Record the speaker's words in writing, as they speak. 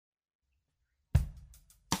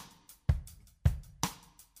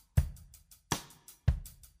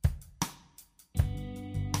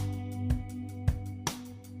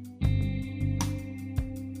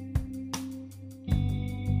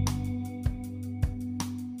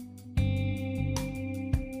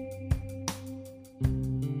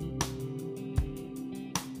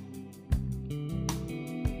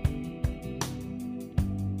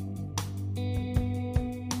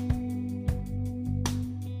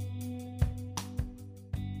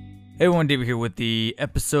Hey everyone, David here with the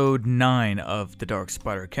episode 9 of the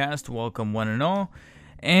DarkspiderCast. Welcome one and all.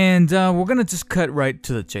 And we're going to just cut right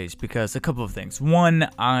to the chase because a couple of things. One,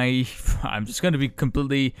 I'm just going to be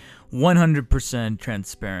completely 100%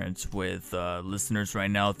 transparent with listeners right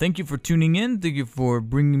now. Thank you for tuning in. Thank you for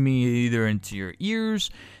bringing me either into your ears,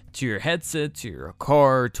 to your headset, to your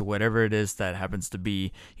car, to whatever it is that happens to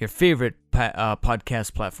be your favorite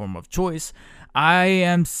podcast platform of choice. I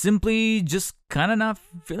am simply just kind of not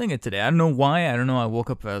feeling it today. I don't know why. I don't know. I woke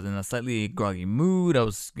up in a slightly groggy mood.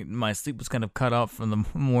 My sleep was kind of cut off from the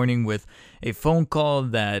morning with a phone call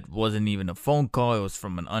that wasn't even a phone call. It was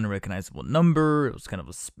from an unrecognizable number. It was kind of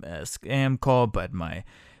a scam call, but my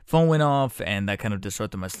phone went off and that kind of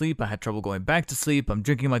disrupted my sleep. I had trouble going back to sleep. I'm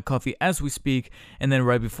drinking my coffee as we speak, and then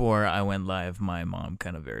right before I went live, my mom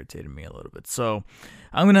kind of irritated me a little bit. So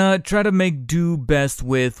I'm gonna try to make do best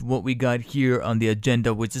with what we got here on the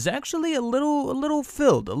agenda, which is actually a little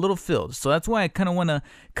filled. So that's why I kind of want to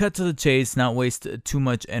cut to the chase, not waste too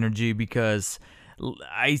much energy, because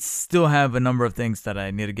I still have a number of things that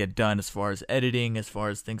I need to get done as far as editing, as far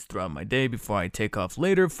as things throughout my day before I take off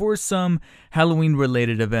later for some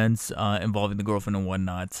Halloween-related events involving the girlfriend and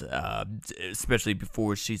whatnot, especially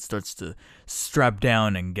before she starts to strap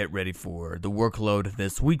down and get ready for the workload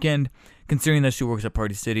this weekend. Considering that she works at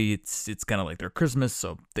Party City, it's kind of like their Christmas,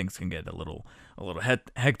 so things can get a little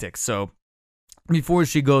hectic. So before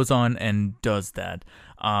she goes on and does that,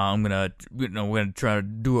 we're gonna try to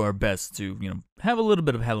do our best to, have a little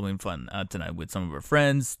bit of Halloween fun tonight with some of our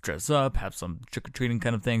friends, dress up, have some trick-or-treating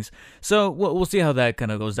kind of things. So we'll see how that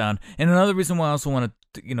kind of goes down. And another reason why I also want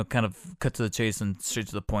to, kind of cut to the chase and straight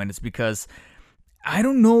to the point is because I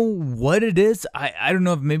don't know what it is. I don't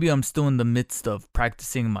know if maybe I'm still in the midst of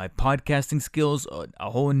practicing my podcasting skills a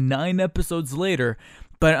whole 9 episodes later,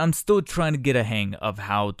 but I'm still trying to get a hang of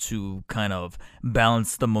how to kind of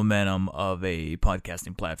balance the momentum of a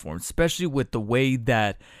podcasting platform, especially with the way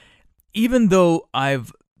that even though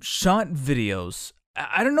I've shot videos,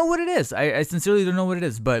 I don't know what it is. I sincerely don't know what it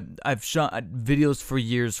is, but I've shot videos for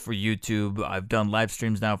years for YouTube. I've done live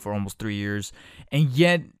streams now for almost 3 years. And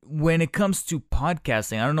yet, when it comes to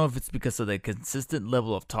podcasting, I don't know if it's because of the consistent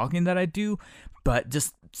level of talking that I do, but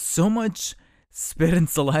just so much spit and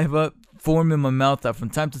saliva form in my mouth that from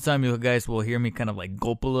time to time you guys will hear me kind of like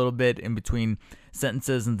gulp a little bit in between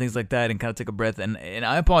sentences and things like that and kind of take a breath, and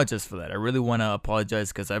I apologize for that. I really want to apologize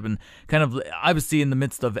because I've been kind of obviously in the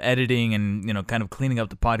midst of editing and kind of cleaning up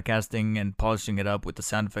the podcasting and polishing it up with the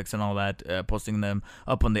sound effects and all that, posting them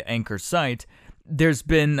up on the Anchor site. There's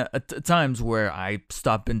been times where I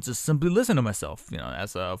stop and just simply listen to myself,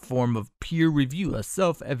 as a form of peer review, a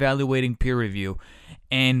self-evaluating peer review.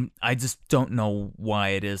 And I just don't know why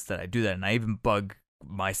it is that I do that. And I even bug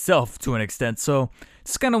myself to an extent. So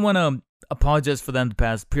just kind of want to apologize for that in the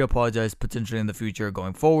past, pre-apologize potentially in the future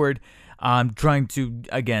going forward. I'm trying to,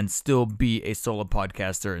 again, still be a solo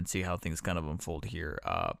podcaster and see how things kind of unfold here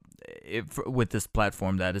with this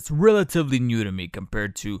platform that is relatively new to me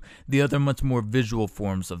compared to the other much more visual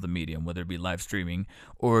forms of the medium, whether it be live streaming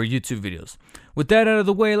or YouTube videos. With that out of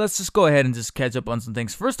the way, let's just go ahead and just catch up on some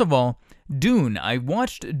things. First of all, Dune. I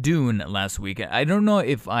watched Dune last week. I don't know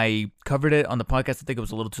if I covered it on the podcast. I think it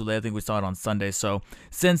was a little too late. I think we saw it on Sunday. So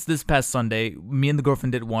since this past Sunday, me and the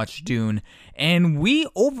girlfriend did watch Dune, and we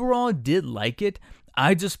overall did like it.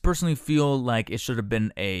 I just personally feel like it should have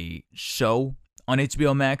been a show on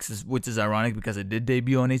HBO Max, which is ironic because it did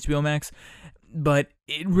debut on HBO Max. But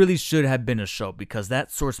it really should have been a show because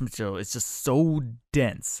that source material is just so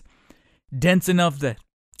dense. Dense enough that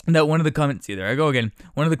one of the comments,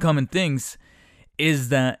 one of the common things is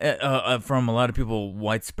that, from a lot of people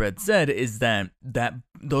widespread said, is that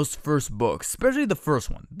those first books, especially the first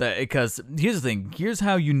one, because here's the thing, here's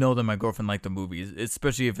how you know that my girlfriend liked the movies,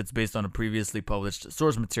 especially if it's based on a previously published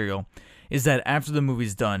source material, is that after the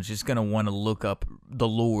movie's done, she's going to want to look up the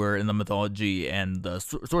lore and the mythology and the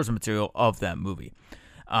source material of that movie.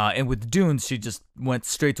 And with Dune, she just went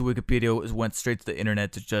straight to Wikipedia, went straight to the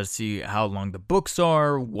internet to just see how long the books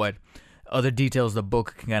are, what other details the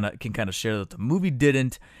book can kind of share that the movie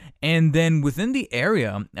didn't. And then within the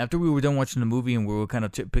area, after we were done watching the movie and we were kind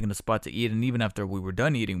of picking a spot to eat, and even after we were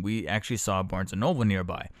done eating, we actually saw a Barnes & Noble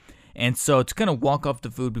nearby. And so to kind of walk off the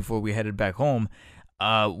food before we headed back home,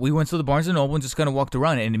 we went to the Barnes & Noble and just kind of walked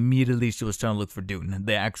around, and immediately she was trying to look for Dune,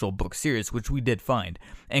 the actual book series, which we did find.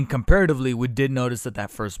 And comparatively, we did notice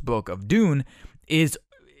that first book of Dune is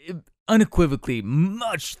unequivocally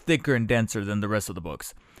much thicker and denser than the rest of the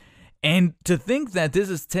books. And to think that this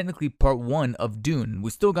is technically part 1 of Dune, we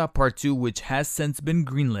still got part 2, which has since been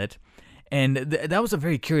greenlit. And that was a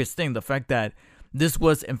very curious thing, the fact that this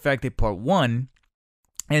was, in fact, a part 1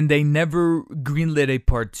 And they never greenlit a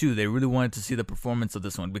part 2. They really wanted to see the performance of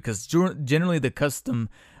this one because generally the custom,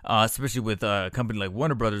 especially with a company like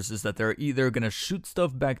Warner Brothers, is that they're either going to shoot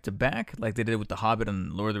stuff back to back, like they did with The Hobbit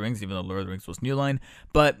and Lord of the Rings, even though Lord of the Rings was New Line.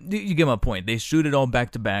 But you get my point. They shoot it all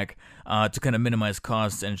back to back to kind of minimize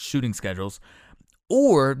costs and shooting schedules.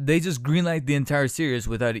 Or they just greenlight the entire series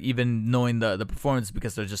without even knowing the performance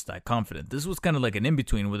because they're just that confident. This was kind of like an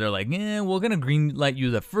in-between where they're like, yeah, we're going to greenlight you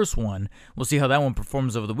the first one. We'll see how that one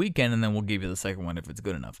performs over the weekend, and then we'll give you the second one if it's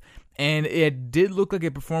good enough. And it did look like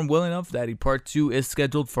it performed well enough that part 2 is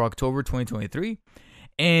scheduled for October 2023.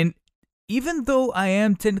 And even though I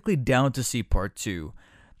am technically down to see part 2,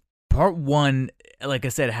 part 1, like I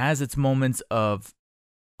said, has its moments of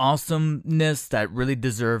awesomeness that really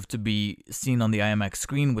deserve to be seen on the IMAX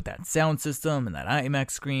screen with that sound system and that IMAX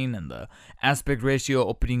screen and the aspect ratio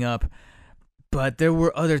opening up. But there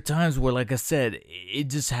were other times where, like I said, it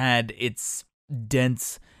just had its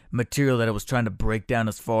dense material that it was trying to break down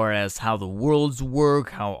as far as how the worlds work,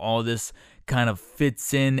 how all this kind of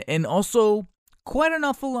fits in, and also quite an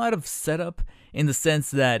awful lot of setup in the sense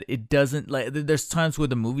that it doesn't, like, there's times where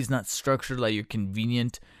the movie's not structured like your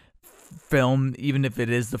convenient film, even if it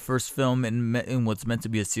is the first film in what's meant to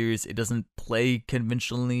be a series. It doesn't play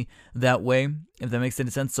conventionally that way, if that makes any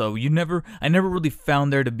sense. So I never really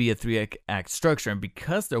found there to be a 3-act structure, and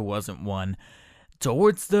because there wasn't one,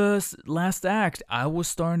 towards the last act, I was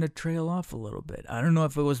starting to trail off a little bit. I don't know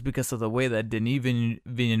if it was because of the way that Denis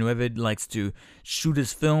Villeneuve likes to shoot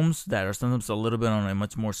his films that are sometimes a little bit on a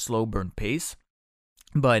much more slow burn pace,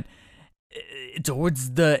 but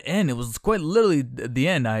towards the end, it was quite literally the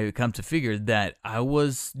end, I come to figure that I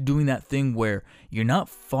was doing that thing where you're not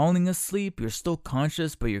falling asleep, you're still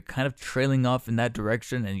conscious, but you're kind of trailing off in that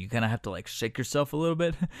direction, and you kind of have to like shake yourself a little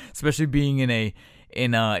bit, especially being in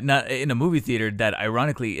a movie theater that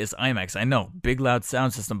ironically is IMAX. I know, big loud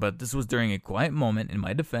sound system, but this was during a quiet moment in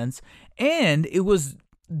my defense, and it was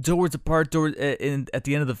towards a part at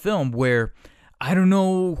the end of the film where I don't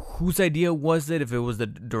know whose idea was it, if it was the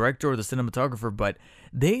director or the cinematographer, but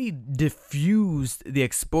they diffused the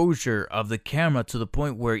exposure of the camera to the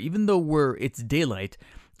point where even though it's daylight,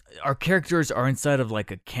 our characters are inside of like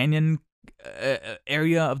a canyon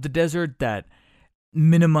area of the desert that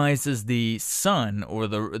minimizes the sun or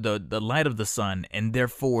the light of the sun, and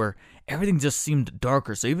therefore everything just seemed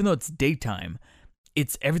darker. So even though it's daytime,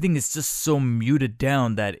 everything is just so muted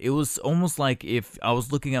down that it was almost like if I was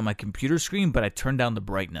looking at my computer screen, but I turned down the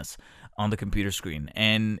brightness on the computer screen,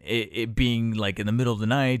 and it being like in the middle of the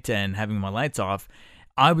night and having my lights off,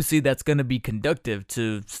 obviously that's going to be conductive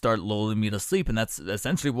to start lulling me to sleep, and that's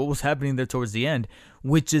essentially what was happening there towards the end,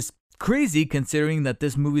 which is crazy considering that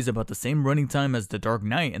this movie is about the same running time as The Dark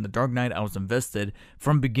Knight, and The Dark Knight I was invested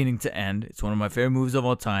from beginning to end. It's one of my favorite movies of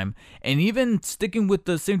all time, and even sticking with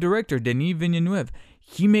the same director, Denis Villeneuve,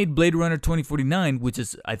 he made Blade Runner 2049, which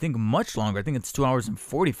is, I think, much longer. I think it's 2 hours and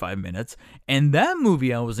 45 minutes. And that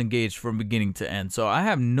movie, I was engaged from beginning to end. So I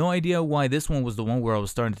have no idea why this one was the one where I was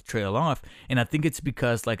starting to trail off. And I think it's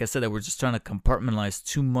because, like I said, that we're just trying to compartmentalize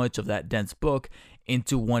too much of that dense book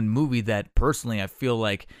into one movie that personally I feel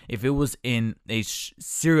like if it was in a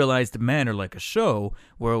serialized manner like a show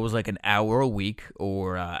where it was like an hour a week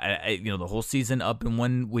or the whole season up in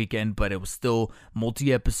one weekend, but it was still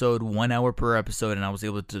multi-episode, 1 hour per episode, and I was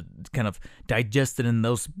able to kind of digest it in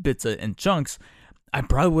those bits and chunks, I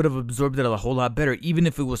probably would have absorbed it a whole lot better, even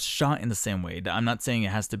if it was shot in the same way. I'm not saying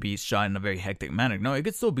it has to be shot in a very hectic manner. No, it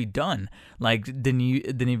could still be done like Denis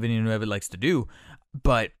Villeneuve likes to do.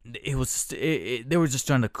 But it was they were just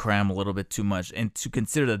trying to cram a little bit too much, and to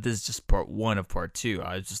consider that this is just part 1 of part 2,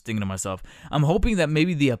 I was just thinking to myself, I'm hoping that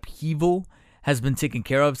maybe the upheaval has been taken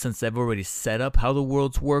care of since they've already set up how the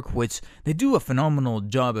worlds work, which they do a phenomenal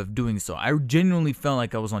job of doing so. I genuinely felt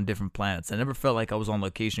like I was on different planets. I never felt like I was on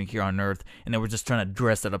location here on Earth and they were just trying to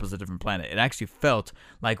dress it up as a different planet. It actually felt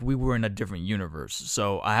like we were in a different universe.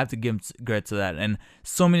 So I have to give credit to that. And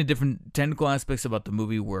so many different technical aspects about the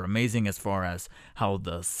movie were amazing, as far as how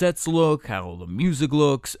the sets look, how the music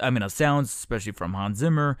looks. I mean, sounds, especially from Hans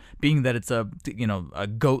Zimmer, being that it's a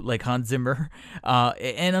goat like Hans Zimmer.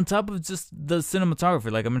 And on top of just the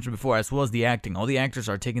cinematography, like I mentioned before, as well as the acting. All the actors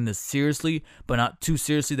are taking this seriously, but not too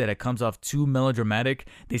seriously that it comes off too melodramatic.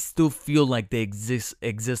 They still feel like they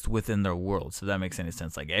exist within their world, so that makes any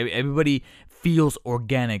sense. Like everybody feels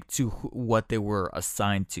organic to what they were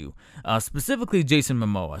assigned to. Specifically, Jason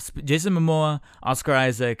Momoa, Oscar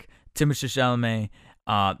Isaac, Timothée Chalamet,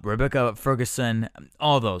 Rebecca Ferguson,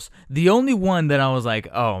 all those. The only one that I was like,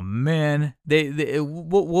 oh man,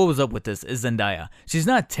 what was up with this is Zendaya. She's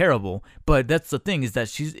not terrible, but that's the thing, is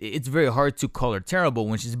that it's very hard to call her terrible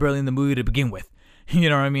when she's barely in the movie to begin with. You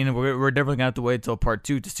know what I mean? We're definitely gonna have to wait till part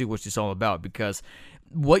 2 to see what she's all about, because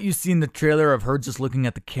what you see in the trailer of her just looking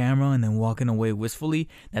at the camera and then walking away wistfully,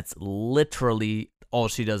 that's literally all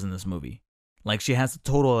she does in this movie. Like, she has a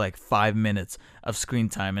total of like 5 minutes of screen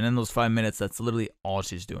time, and in those 5 minutes, that's literally all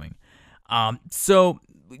she's doing. So,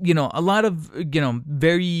 a lot of,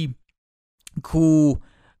 very cool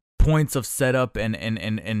points of setup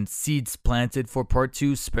and seeds planted for part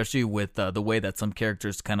 2, especially with the way that some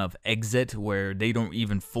characters kind of exit, where they don't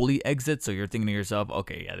even fully exit. So you're thinking to yourself,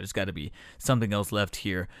 okay, yeah, there's got to be something else left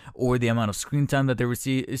here. Or the amount of screen time that they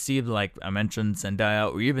received, like I mentioned,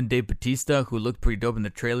 Zendaya, or even Dave Bautista, who looked pretty dope in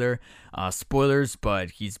the trailer. Spoilers,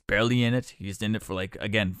 but he's barely in it. He's in it for, like,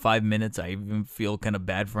 again, 5 minutes. I even feel kind of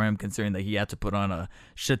bad for him, considering that he had to put on a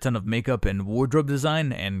shit ton of makeup and wardrobe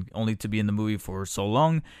design, and only to be in the movie for so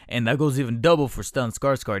long. And that goes even double for Stellan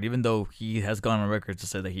Skarsgård, even though he has gone on record to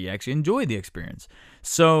say that he actually enjoyed the experience.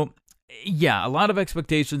 So, yeah, a lot of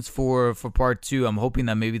expectations for part 2. I'm hoping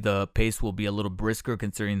that maybe the pace will be a little brisker,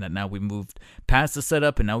 considering that now we moved past the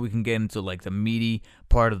setup and now we can get into, like, the meaty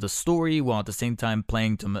part of the story, while at the same time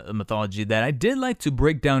playing to mythology that I did like to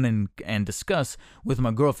break down and discuss with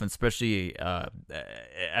my girlfriend, especially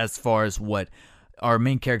as far as what our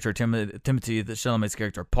main character, Timothy, the Chalamet's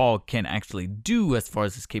character, Paul, can actually do as far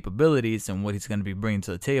as his capabilities and what he's going to be bringing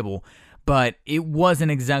to the table. But it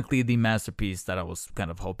wasn't exactly the masterpiece that I was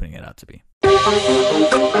kind of hoping it out to be.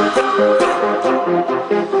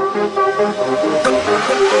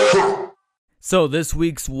 So this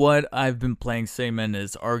week's What I've Been Playing segment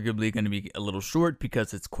is arguably going to be a little short,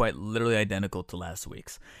 because it's quite literally identical to last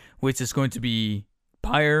week's, which is going to be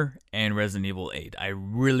Pyre and Resident Evil 8. I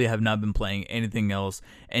really have not been playing anything else.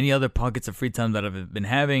 Any other pockets of free time that I've been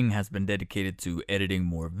having has been dedicated to editing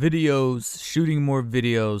more videos, shooting more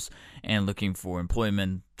videos, and looking for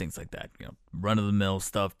employment, things like that. Run-of-the-mill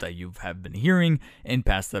stuff that you have been hearing in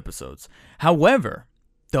past episodes. However,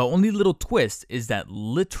 the only little twist is that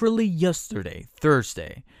literally yesterday,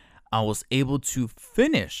 Thursday, I was able to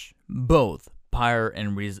finish both Pyre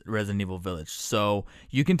and Resident Evil Village. So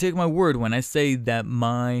you can take my word when I say that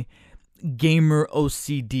my gamer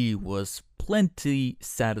OCD was plenty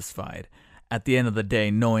satisfied at the end of the day,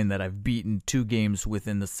 knowing that I've beaten 2 games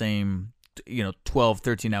within the same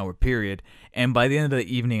 12-13 hour period. And by the end of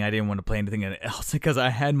the evening, I didn't want to play anything else, because I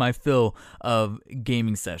had my fill of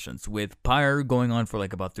gaming sessions, with Pyre going on for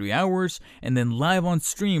like about 3 hours, and then live on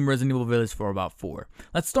stream Resident Evil Village for about 4.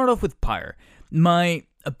 Let's start off with Pyre. My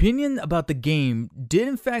opinion about the game did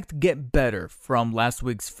in fact get better from last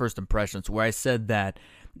week's first impressions, where I said that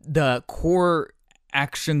the core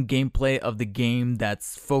action gameplay of the game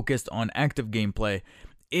that's focused on active gameplay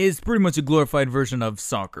is pretty much a glorified version of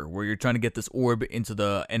soccer, where you're trying to get this orb into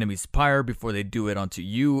the enemy's pyre before they do it onto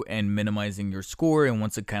you, and minimizing your score. And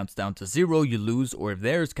once it counts down to 0, you lose, or if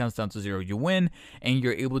theirs counts down to 0, you win, and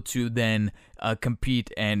you're able to then compete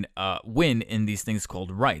and win in these things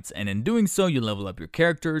called rights. And in doing so, you level up your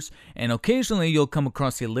characters, and occasionally you'll come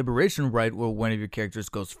across a liberation right where one of your characters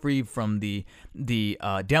goes free from the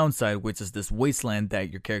downside, which is this wasteland that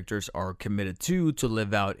your characters are committed to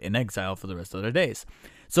live out in exile for the rest of their days.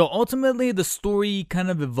 So ultimately, the story kind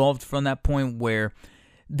of evolved from that point, where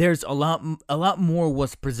there's a lot more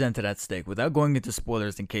was presented at stake. Without going into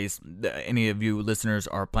spoilers, in case any of you listeners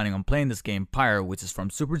are planning on playing this game, Pyre, which is from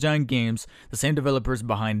Supergiant Games, the same developers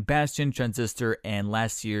behind Bastion, Transistor, and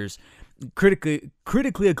last year's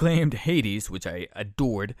critically acclaimed Hades, which I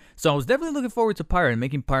adored. So I was definitely looking forward to Pyre, and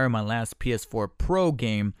making Pyre my last PS4 Pro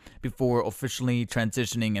game before officially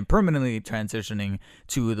transitioning and permanently transitioning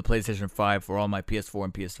to the PlayStation 5 for all my PS4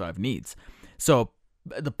 and PS5 needs. So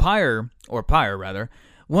the Pyre rather,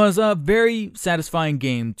 was a very satisfying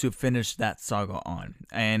game to finish that saga on.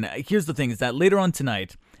 And here's the thing, is that later on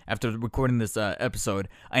tonight, after recording this episode,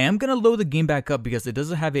 I am gonna load the game back up, because it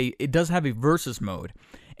does have a versus mode,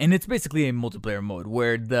 and it's basically a multiplayer mode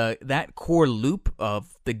where that core loop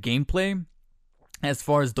of the gameplay, as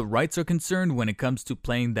far as the rights are concerned, when it comes to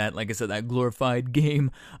playing that, like I said, that glorified game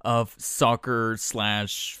of soccer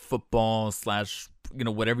 / football /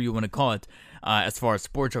 whatever you want to call it, as far as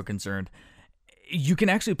sports are concerned, you can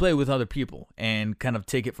actually play with other people and kind of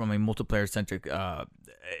take it from a multiplayer-centric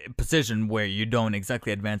position, where you don't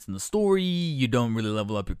exactly advance in the story, you don't really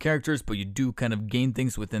level up your characters, but you do kind of gain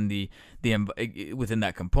things within within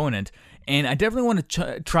that component. And I definitely want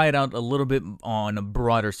to try it out a little bit on a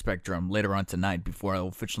broader spectrum later on tonight, before I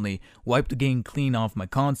officially wipe the game clean off my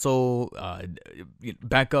console,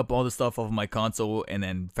 back up all the stuff off of my console, and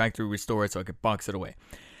then factory restore it so I can box it away.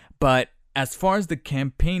 But as far as the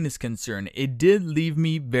campaign is concerned, it did leave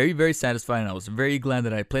me very, very satisfied, and I was very glad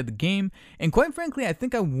that I played the game. And quite frankly, I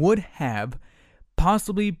think I would have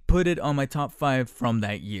possibly put it on my top 5 from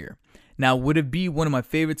that year. Now, would it be one of my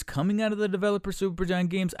favorites coming out of the developer Supergiant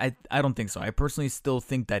Games? I don't think so. I personally still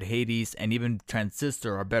think that Hades and even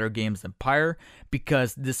Transistor are better games than Pyre,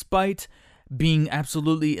 because despite being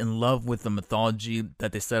absolutely in love with the mythology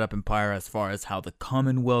that they set up in Pyre, as far as how the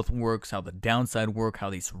Commonwealth works, how the downside work, how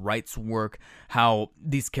these rights work, how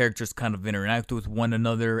these characters kind of interact with one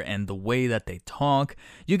another, and the way that they talk,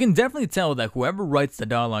 you can definitely tell that whoever writes the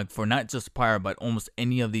dialogue for not just Pyre but almost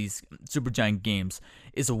any of these Supergiant games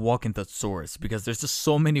is a walking thesaurus, because there's just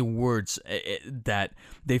so many words that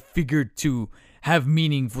they figured to have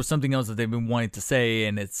meaning for something else that they've been wanting to say,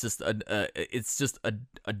 and it's just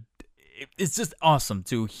awesome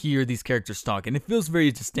to hear these characters talk, and it feels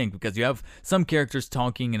very distinct because you have some characters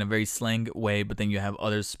talking in a very slang way, but then you have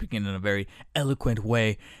others speaking in a very eloquent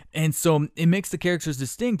way, and so it makes the characters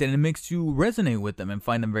distinct, and it makes you resonate with them and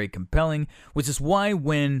find them very compelling, which is why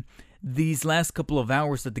when these last couple of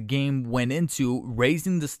hours that the game went into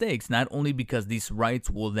raising the stakes, not only because these rights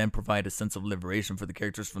will then provide a sense of liberation for the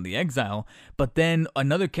characters from the exile, but then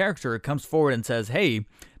another character comes forward and says, hey,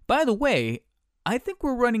 by the way, I think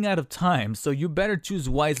we're running out of time, so you better choose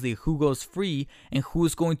wisely who goes free and who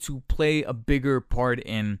is going to play a bigger part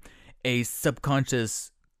in a subconscious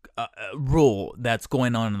role that's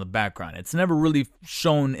going on in the background. It's never really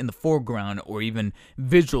shown in the foreground or even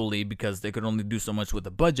visually because they could only do so much with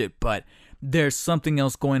the budget, but there's something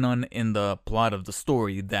else going on in the plot of the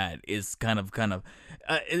story that is kind of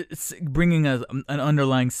it's bringing an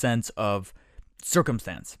underlying sense of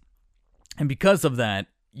circumstance. And because of that,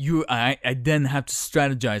 I then have to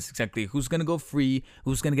strategize exactly who's going to go free,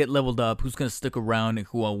 who's going to get leveled up, who's going to stick around, and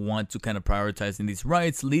who I want to kind of prioritize in these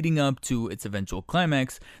rights leading up to its eventual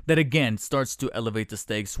climax that again starts to elevate the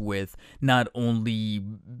stakes with not only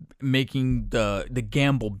making the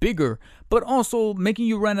gamble bigger, but also making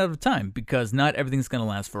you run out of time because not everything's going to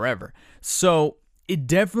last forever. So it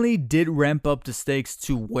definitely did ramp up the stakes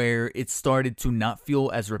to where it started to not feel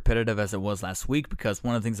as repetitive as it was last week, because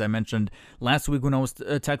one of the things I mentioned last week when I was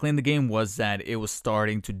tackling the game was that it was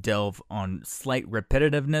starting to delve on slight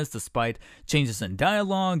repetitiveness despite changes in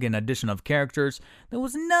dialogue and addition of characters. There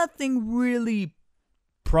was nothing really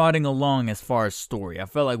prodding along as far as story. I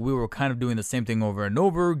felt like we were kind of doing the same thing over and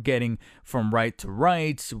over, getting from right to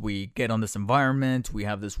right. We get on this environment, we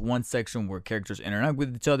have this one section where characters interact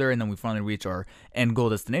with each other, and then we finally reach our end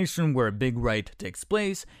goal destination where a big right takes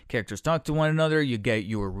place. Characters talk to one another, you get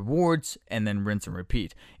your rewards, and then rinse and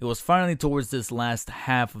repeat. It was finally towards this last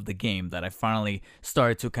half of the game that I finally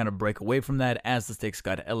started to kind of break away from that as the stakes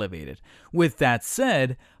got elevated. With that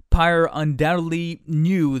said, Pyre undoubtedly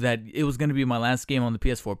knew that it was going to be my last game on the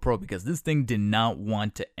PS4 Pro because this thing did not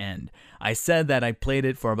want to end. I said that I played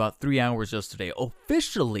it for about 3 hours yesterday.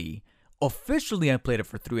 Officially, I played it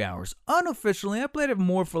for 3 hours. Unofficially, I played it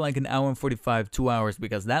more for like an hour and 45, 2 hours,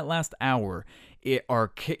 because that last hour, it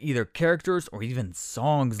are either characters or even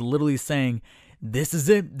songs literally saying, this is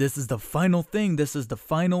it, this is the final thing, this is the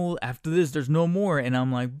final, after this, there's no more. And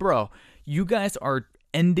I'm like, bro, you guys are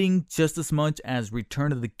ending just as much as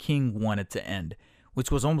Return of the King wanted to end,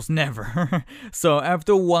 which was almost never. So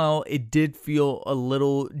after a while, it did feel a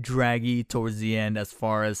little draggy towards the end as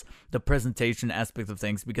far as the presentation aspect of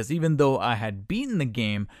things, because even though I had beaten the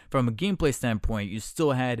game from a gameplay standpoint, you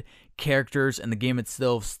still had characters and the game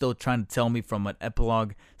itself still trying to tell me from an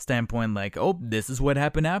epilogue standpoint, like, oh, this is what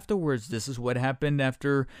happened afterwards, this is what happened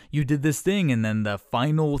after you did this thing, and then the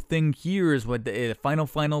final thing here is what the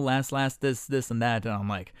final last this and that. And I'm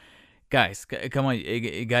like, guys, come on,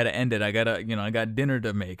 you gotta end it. I got dinner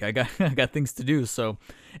to make. I got things to do. So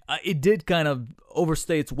it did kind of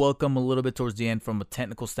overstay its welcome a little bit towards the end from a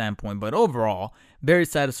technical standpoint, but overall, very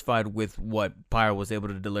satisfied with what Pyre was able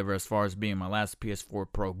to deliver as far as being my last PS4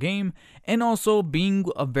 Pro game, and also being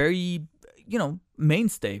a very,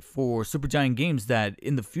 mainstay for Supergiant Games that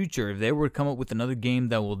in the future, if they were to come up with another game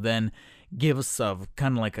that will then give us a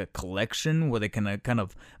kind of like a collection where they can kind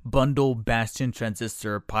of bundle Bastion,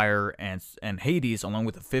 Transistor, Pyre, and Hades along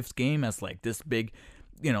with a fifth game as like this big,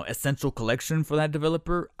 essential collection for that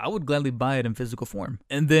developer, I would gladly buy it in physical form.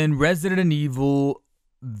 And then Resident Evil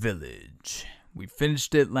Village. We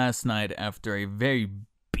finished it last night after a very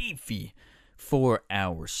beefy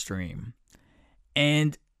 4-hour stream.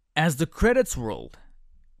 And as the credits rolled,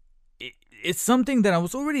 it's something that I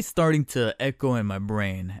was already starting to echo in my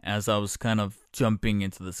brain as I was kind of jumping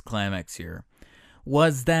into this climax here,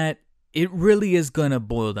 was that it really is going to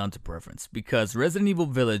boil down to preference, because Resident Evil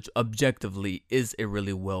Village objectively is a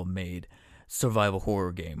really well-made survival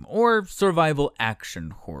horror game or survival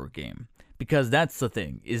action horror game. Because that's the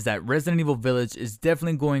thing, is that Resident Evil Village is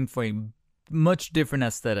definitely going for a much different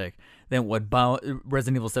aesthetic than what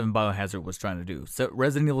Resident Evil 7 Biohazard was trying to do. So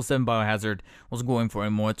Resident Evil 7 Biohazard was going for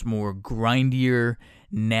a much more grindier,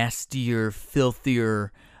 nastier,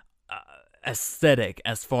 filthier aesthetic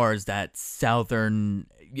as far as that southern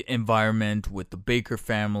environment with the Baker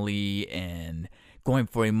family, and going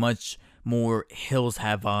for a much more Hills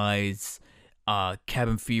Have Eyes,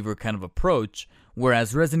 cabin fever kind of approach.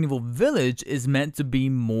 Whereas Resident Evil Village is meant to be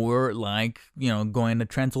more like, going to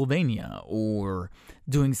Transylvania or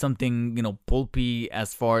doing something, pulpy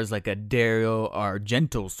as far as like a Dario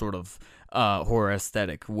Argento sort of horror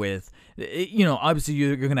aesthetic with, obviously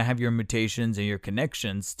you're going to have your mutations and your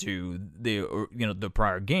connections to the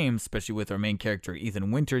prior games, especially with our main character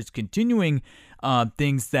Ethan Winters continuing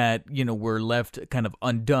things that, were left kind of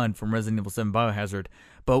undone from Resident Evil 7 Biohazard.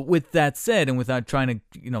 But with that said, and without trying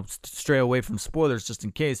to, stray away from spoilers just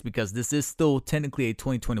in case, because this is still technically a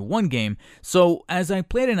 2021 game, so as I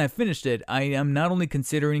played it and I finished it, I am not only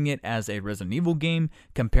considering it as a Resident Evil game,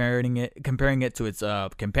 comparing it to its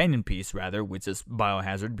companion piece, rather, which is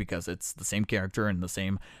Biohazard, because it's the same character and the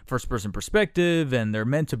same first-person perspective, and they're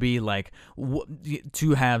meant to be like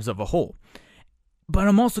two halves of a whole. But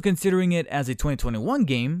I'm also considering it as a 2021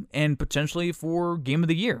 game and potentially for Game of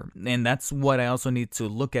the Year. And that's what I also need to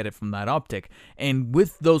look at it from that optic. And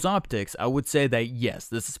with those optics, I would say that yes,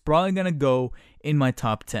 this is probably going to go in my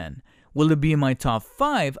top 10. Will it be in my top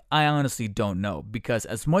 5? I honestly don't know, because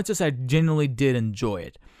as much as I genuinely did enjoy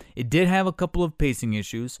it, it did have a couple of pacing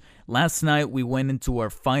issues. Last night we went into our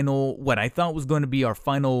final, what I thought was going to be our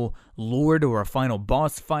final lord or our final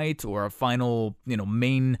boss fight or our final,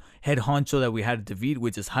 main head honcho that we had to defeat,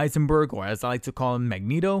 which is Heisenberg, or as I like to call him,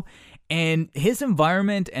 Magneto. And his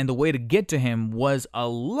environment and the way to get to him was a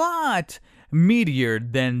lot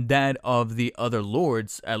meatier than that of the other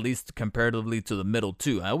lords, at least comparatively to the middle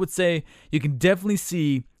two. I would say you can definitely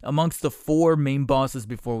see amongst the 4 main bosses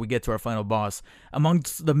before we get to our final boss,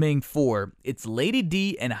 amongst the main 4, it's Lady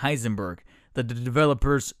D and Heisenberg that the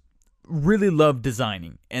developers really love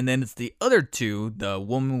designing. And then it's the other 2, the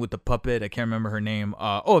woman with the puppet, I can't remember her name,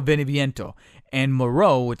 Beneviento, and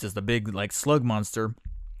Moreau, which is the big slug monster,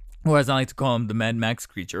 or as I like to call him, the Mad Max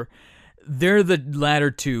creature. They're the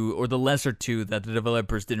latter 2, or the lesser 2, that the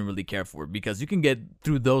developers didn't really care for, because you can get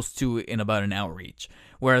through those 2 in about an hour each.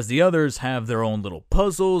 Whereas the others have their own little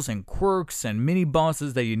puzzles and quirks and mini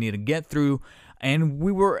bosses that you need to get through. And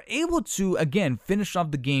we were able to, again, finish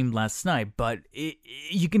off the game last night, but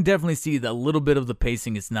you can definitely see that a little bit of the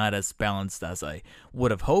pacing is not as balanced as I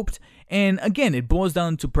would have hoped. And again, it boils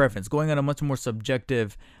down to preference. Going on a much more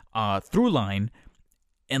subjective through line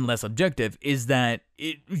and less objective is that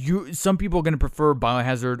some people are going to prefer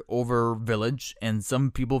Biohazard over Village, and some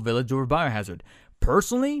people Village over Biohazard.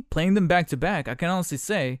 Personally, playing them back to back, I can honestly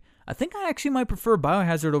say I think I actually might prefer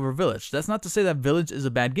Biohazard over Village. That's not to say that Village is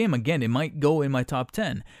a bad game. Again, it might go in my top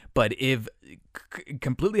 10. But if,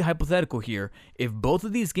 completely hypothetical here, if both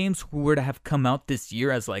of these games were to have come out this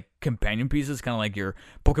year as companion pieces, kind of like your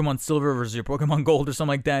Pokemon Silver versus your Pokemon Gold or something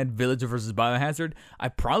like that, Village versus Biohazard, I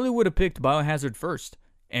probably would have picked Biohazard first.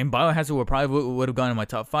 And Biohazard would have gone in my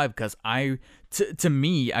top 5, because to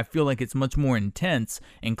me, I feel like it's much more intense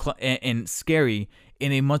and scary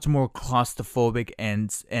in a much more claustrophobic and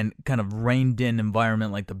kind of reined-in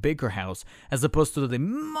environment like the Baker House, as opposed to the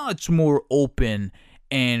much more open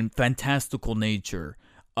and fantastical nature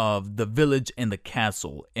of the village and the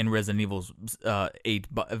castle in Resident Evil 8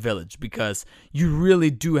 Village, because you really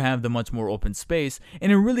do have the much more open space,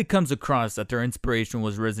 and it really comes across that their inspiration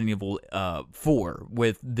was Resident Evil 4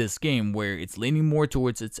 with this game, where it's leaning more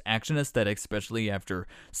towards its action aesthetic, especially after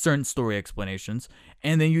certain story explanations.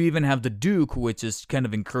 And then you even have the Duke, which is kind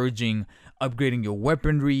of encouraging upgrading your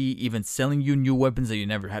weaponry, even selling you new weapons that you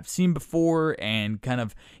never have seen before, and kind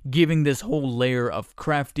of giving this whole layer of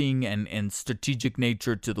crafting and strategic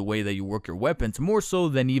nature to the way that you work your weapons, more so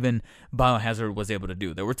than even Biohazard was able to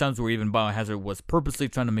do. There were times where even Biohazard was purposely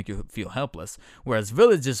trying to make you feel helpless, whereas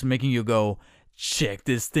Village is making you go, check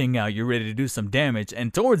this thing out, you're ready to do some damage.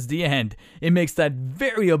 And towards the end, it makes that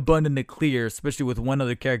very abundantly clear, especially with one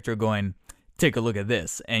other character going, take a look at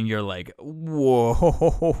this, and you're like,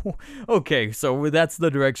 whoa, okay, so that's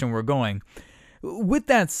the direction we're going. With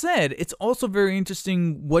that said, it's also very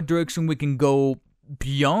interesting what direction we can go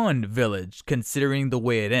beyond Village, considering the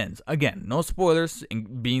way it ends. Again, no spoilers,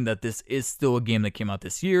 being that this is still a game that came out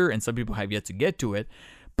this year, and some people have yet to get to it,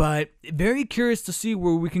 but very curious to see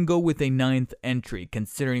where we can go with a 9th entry,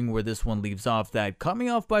 considering where this one leaves off. That caught me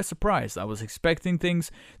off by surprise. I was expecting things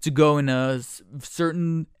to go in a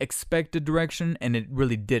certain expected direction, and it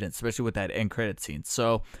really didn't, especially with that end credit scene.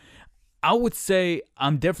 So I would say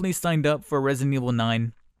I'm definitely signed up for Resident Evil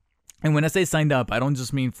 9. And when I say signed up, I don't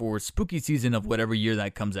just mean for spooky season of whatever year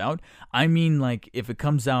that comes out. I mean, like, if it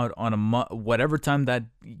comes out on whatever time that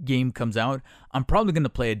game comes out, I'm probably going to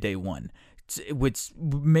play it day one. Which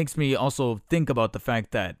makes me also think about the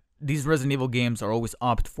fact that these Resident Evil games are always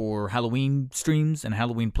opt for Halloween streams and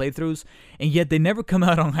Halloween playthroughs, and yet they never come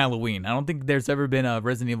out on Halloween. I don't think there's ever been a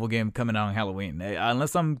Resident Evil game coming out on Halloween.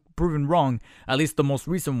 Unless I'm proven wrong, at least the most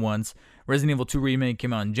recent ones. Resident Evil 2 Remake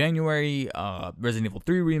came out in January, Resident Evil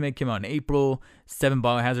 3 Remake came out in April, 7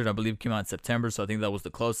 Biohazard, I believe, came out in September, so I think that was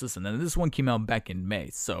the closest, and then this one came out back in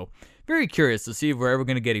May, so very curious to see if we're ever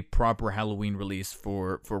going to get a proper Halloween release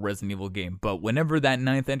for Resident Evil game, but whenever that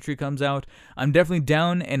 9th entry comes out, I'm definitely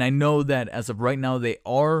down, and I know that as of right now, they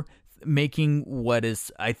are making what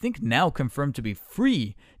is, I think, now confirmed to be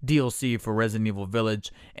free DLC for Resident Evil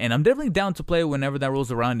Village, and I'm definitely down to play whenever that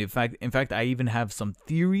rolls around. In fact, I even have some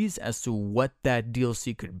theories as to what that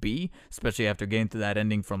DLC could be, especially after getting to that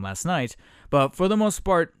ending from last night. But for the most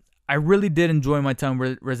part, I really did enjoy my time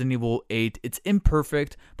with Resident Evil 8. It's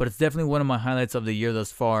imperfect, but it's definitely one of my highlights of the year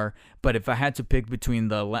thus far. But if I had to pick between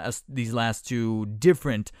these last two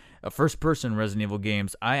different first-person Resident Evil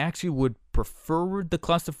games, I actually would prefer the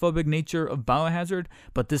claustrophobic nature of Biohazard,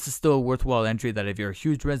 but this is still a worthwhile entry that if you're a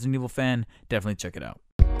huge Resident Evil fan, definitely check it out.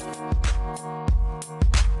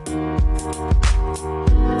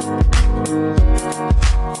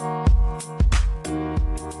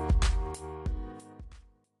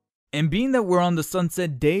 And being that we're on the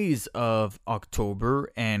sunset days of October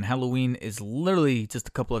and Halloween is literally just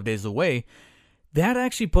a couple of days away, that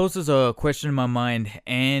actually poses a question in my mind,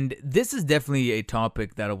 and this is definitely a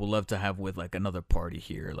topic that I would love to have with like another party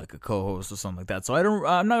here, like a co-host or something like that. So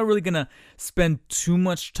I'm not really gonna spend too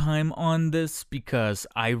much time on this because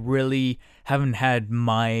I really haven't had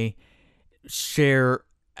my share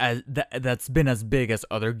that's been as big as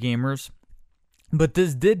other gamers. But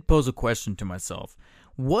this did pose a question to myself.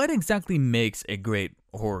 What exactly makes a great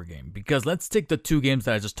horror game? Because let's take the two games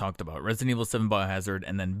that I just talked about, Resident Evil 7 Biohazard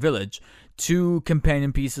and then Village, two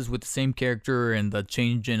companion pieces with the same character and the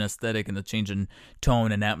change in aesthetic and the change in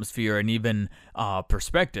tone and atmosphere and even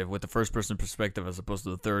perspective with the first-person perspective as opposed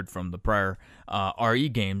to the third from the prior RE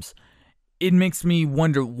games. It makes me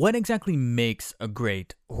wonder what exactly makes a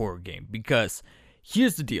great horror game. Because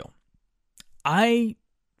here's the deal. I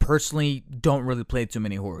personally don't really play too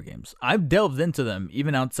many horror games. I've delved into them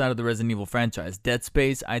even outside of the Resident Evil franchise. Dead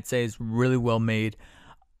Space, I'd say, is really well made.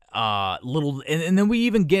 And then we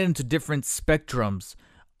even get into different spectrums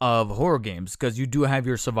of horror games because you do have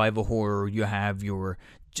your survival horror, you have your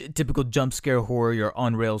typical jump scare horror, your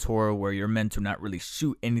on rails horror where you're meant to not really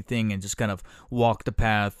shoot anything and just kind of walk the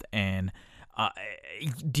path and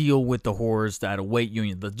deal with the horrors that await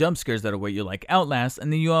you, the jump scares that await you like Outlast.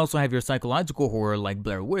 And then you also have your psychological horror like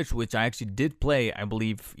Blair Witch, which I actually did play, I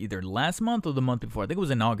believe, either last month or the month before. I think it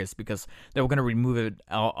was in August because they were going to remove it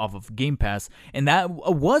off of Game Pass. And that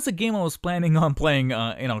was a game I was planning on playing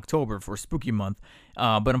in October for Spooky Month.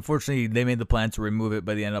 But unfortunately, they made the plan to remove it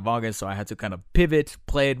by the end of August, so I had to kind of pivot,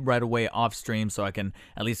 play it right away off stream so I can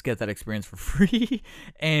at least get that experience for free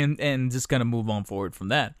and just kind of move on forward from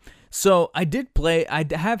that. So I did play, I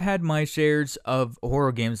have had my shares of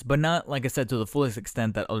horror games, but not, like I said, to the fullest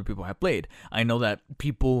extent that other people have played. I know that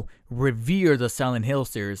people revere the Silent Hill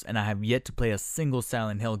series, and I have yet to play a single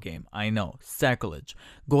Silent Hill game. I know, sacrilege.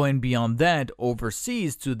 Going beyond that,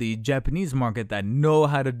 overseas to the Japanese market that know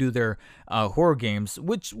how to do their horror games,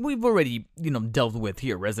 which we've already, dealt with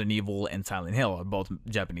here. Resident Evil and Silent Hill are both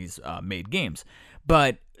Japanese made games.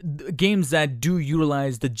 But games that do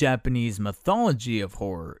utilize the Japanese mythology of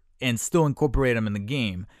horror and still incorporate them in the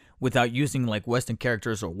game without using like Western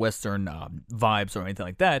characters or Western vibes or anything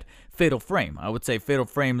like that. Fatal Frame. I would say Fatal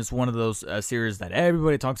Frame is one of those series that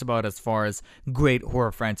everybody talks about as far as great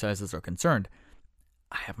horror franchises are concerned.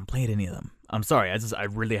 I haven't played any of them. I'm sorry, I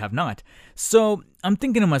really have not. So I'm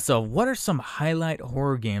thinking to myself, what are some highlight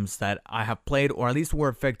horror games that I have played or at least were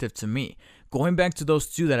effective to me? Going back to those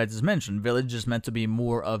two that I just mentioned, Village is meant to be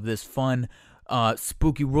more of this fun,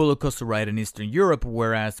 spooky roller coaster ride in Eastern Europe,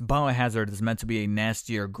 whereas Biohazard is meant to be a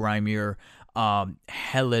nastier, grimier,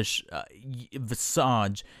 hellish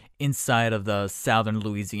visage inside of the southern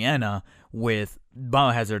Louisiana with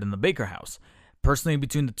Biohazard in the Baker House. Personally,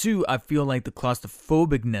 between the two, I feel like the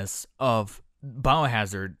claustrophobicness of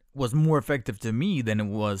Biohazard was more effective to me than it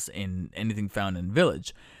was in anything found in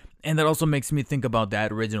Village. And that also makes me think about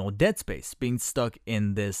that original Dead Space, being stuck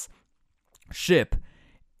in this ship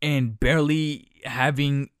and barely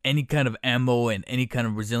having any kind of ammo and any kind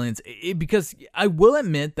of resilience. Because I will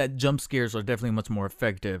admit that jump scares are definitely much more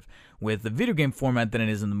effective with the video game format than it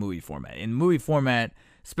is in the movie format. In movie format,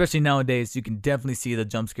 especially nowadays, you can definitely see the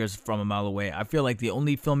jump scares from a mile away. I feel like the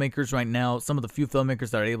only filmmakers right now, some of the few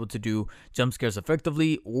filmmakers that are able to do jump scares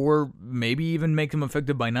effectively, or maybe even make them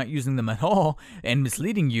effective by not using them at all and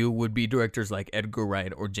misleading you, would be directors like Edgar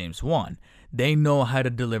Wright or James Wan. They know how to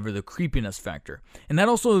deliver the creepiness factor. And that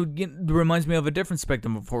also reminds me of a different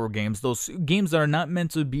spectrum of horror games. Those games that are not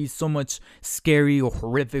meant to be so much scary or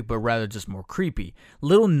horrific, but rather just more creepy.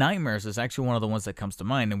 Little Nightmares is actually one of the ones that comes to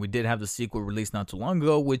mind, and we did have the sequel released not too long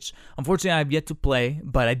ago, which unfortunately I have yet to play,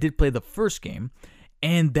 but I did play the first game.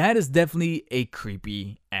 And that is definitely a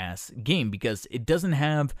creepy ass game because it doesn't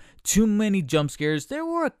have too many jump scares. There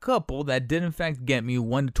were a couple that did in fact get me.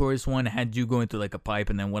 One notorious one had you going through like a pipe,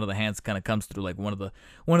 and then one of the hands kind of comes through like one of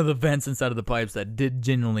the vents inside of the pipes that did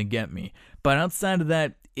genuinely get me. But outside of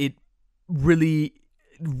that, it really,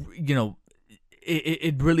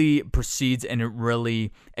 it really proceeds and it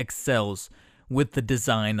really excels with the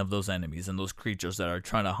design of those enemies and those creatures that are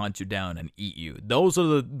trying to hunt you down and eat you. Those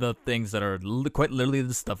are the things that are quite literally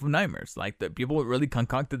the stuff of nightmares. Like, the people really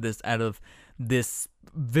concocted this out of this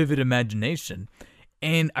vivid imagination.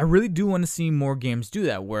 And I really do want to see more games do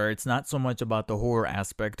that, where it's not so much about the horror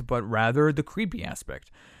aspect, but rather the creepy aspect.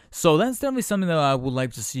 So that's definitely something that I would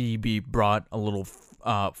like to see be brought a little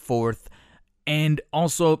forth. And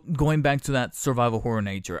also, going back to that survival horror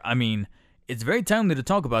nature, I mean, it's very timely to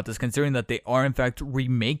talk about this, considering that they are in fact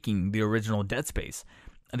remaking the original Dead Space.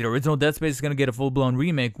 The original Dead Space is going to get a full-blown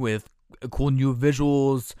remake with cool new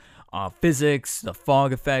visuals, physics, the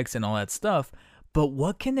fog effects, and all that stuff. But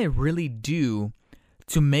what can they really do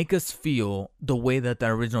to make us feel the way that the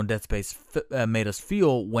original Dead Space made us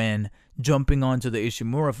feel when jumping onto the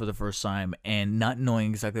Ishimura for the first time and not knowing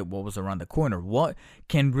exactly what was around the corner? What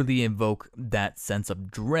can really evoke that sense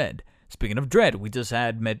of dread? Speaking of Dread, we just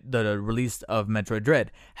had the release of Metroid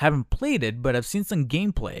Dread. Haven't played it, but I've seen some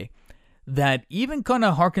gameplay that even kind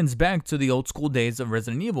of harkens back to the old school days of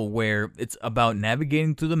Resident Evil, where it's about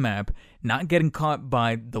navigating through the map, not getting caught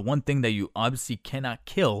by the one thing that you obviously cannot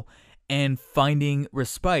kill, and finding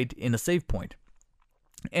respite in a save point.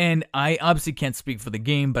 And I obviously can't speak for the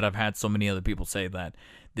game, but I've had so many other people say that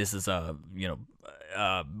this is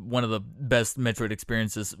one of the best Metroid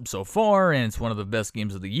experiences so far, and it's one of the best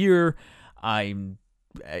games of the year. I'm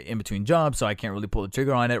in between jobs, so I can't really pull the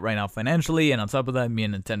trigger on it right now financially, and on top of that, me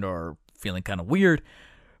and Nintendo are feeling kind of weird.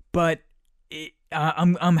 But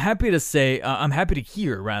I'm happy to say, I'm happy to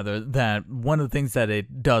hear rather, that one of the things that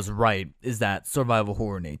it does right is that survival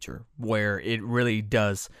horror nature, where it really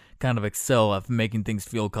does kind of excel at making things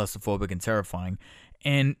feel claustrophobic and terrifying.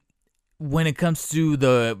 And when it comes to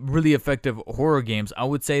the really effective horror games, I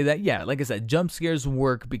would say that, yeah, like I said, jump scares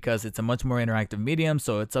work because it's a much more interactive medium,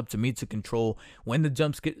 so it's up to me to control when the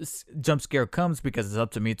jump scare comes, because it's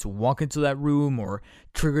up to me to walk into that room or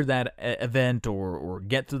trigger that event or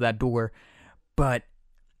get through that door. But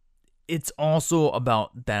it's also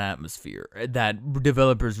about that atmosphere that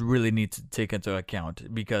developers really need to take into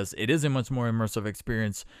account, because it is a much more immersive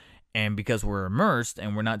experience. And because we're immersed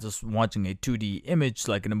and we're not just watching a 2D image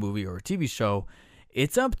like in a movie or a TV show,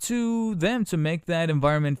 it's up to them to make that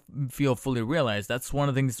environment feel fully realized. That's one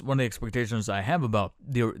of the expectations I have about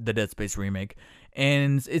the Dead Space remake.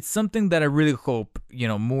 And it's something that I really hope,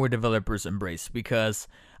 more developers embrace, because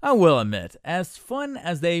I will admit, as fun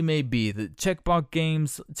as they may be, the checkbox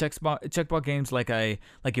games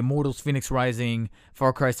like Immortals Phoenix Rising,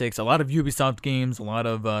 Far Cry 6, a lot of Ubisoft games, a lot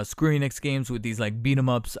of Square Enix games with these like beat 'em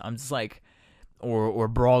ups, I'm just like, or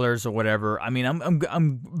brawlers or whatever. I mean,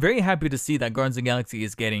 I'm very happy to see that Guardians of the Galaxy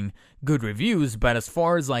is getting good reviews, but as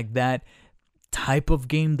far as like that type of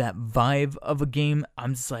game, that vibe of a game,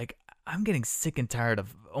 I'm just like, I'm getting sick and tired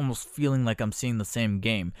of almost feeling like I'm seeing the same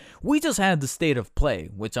game. We just had the State of Play,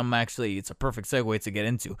 which it's a perfect segue to get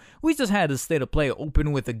into. We just had the State of Play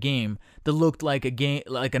open with a game that looked like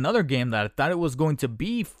another game that I thought it was going to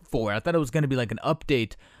be for. I thought it was going to be like an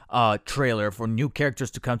update trailer for new characters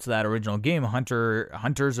to come to that original game,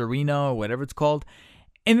 Hunter's Arena, or whatever it's called.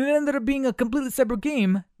 And it ended up being a completely separate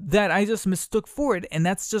game that I just mistook for it, and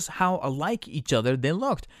that's just how alike each other they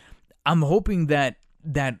looked. I'm hoping that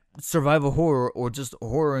survival horror, or just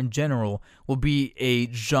horror in general, will be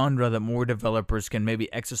a genre that more developers can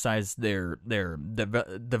maybe exercise their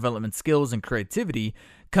development skills and creativity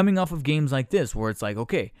coming off of games like this, where it's like,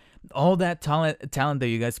 okay, all that talent that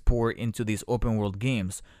you guys pour into these open world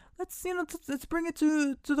games, let's bring it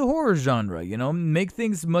to the horror genre, make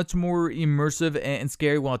things much more immersive and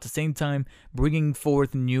scary, while at the same time bringing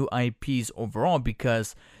forth new IPs overall,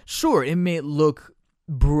 because sure, it may look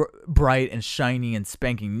bright and shiny and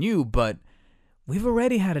spanking new, but we've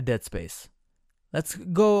already had a Dead Space. Let's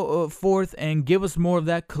go forth and give us more of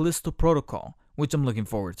that Callisto Protocol, which I'm looking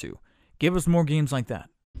forward to. Give us more games like that.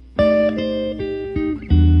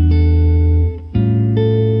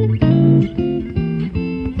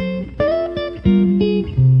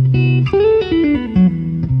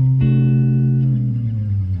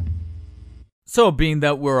 So, being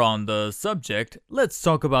that we're on the subject, let's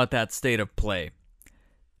talk about that state of play.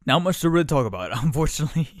 Not much to really talk about,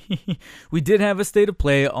 unfortunately. We did have a state of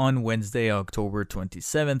play on Wednesday, October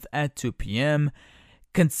 27th at 2 p.m.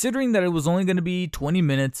 Considering that it was only going to be 20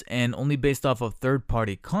 minutes and only based off of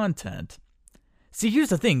third-party content. See, here's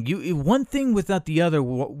the thing. One thing without the other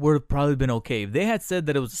would have probably been okay. If they had said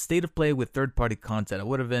that it was a state of play with third-party content, I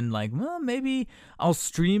would have been like, well, maybe I'll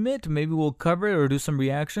stream it. Maybe we'll cover it or do some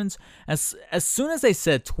reactions. As soon as they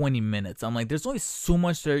said 20 minutes, I'm like, there's only so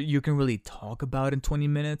much that you can really talk about in 20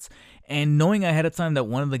 minutes. And knowing ahead of time that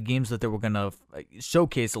one of the games that they were going to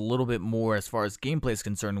showcase a little bit more as far as gameplay is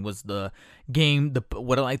concerned was the game,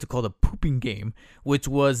 what I like to call the pooping game, which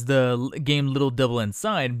was the game Little Devil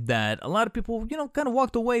Inside, that a lot of people, kind of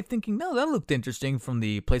walked away thinking, no, that looked interesting from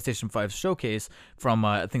the PlayStation 5 showcase from,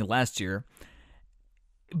 I think, last year.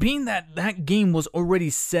 Being that game was already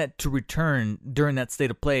set to return during that state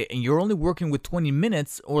of play, and you're only working with 20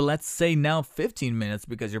 minutes, or let's say now 15 minutes,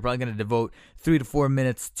 because you're probably going to devote 3 to 4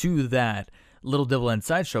 minutes to that Little Devil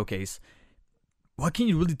Inside showcase, what can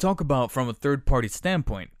you really talk about from a third-party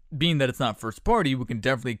standpoint? Being that it's not first-party, we can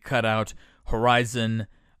definitely cut out Horizon,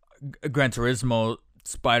 Gran Turismo,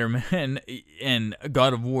 Spider-Man, and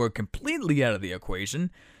God of War completely out of the equation.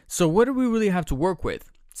 So what do we really have to work with?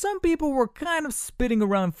 Some people were kind of spitting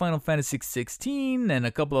around Final Fantasy 16 and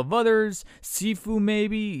a couple of others, Sifu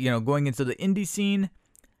maybe, going into the indie scene.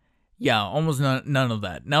 Yeah, almost none of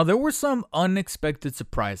that. Now, there were some unexpected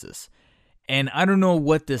surprises, and I don't know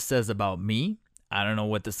what this says about me. I don't know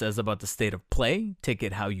what this says about the state of play. Take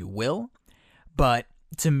it how you will. But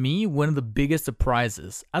to me, one of the biggest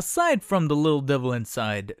surprises, aside from the Little Devil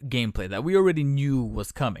Inside gameplay that we already knew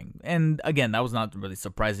was coming, and again, that was not really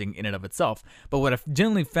surprising in and of itself, but what I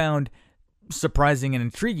generally found surprising and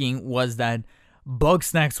intriguing was that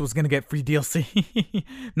Bugsnax was going to get free DLC.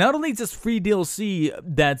 Not only just free DLC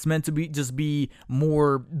that's meant to be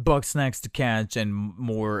more Bugsnax to catch and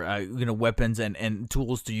more weapons and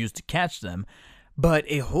tools to use to catch them, but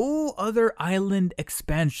a whole other island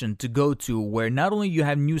expansion to go to where not only you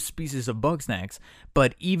have new species of Bugsnax,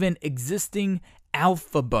 but even existing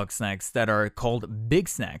alpha Bugsnax that are called Big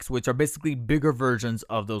Snacks, which are basically bigger versions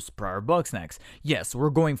of those prior Bugsnax. Yes, we're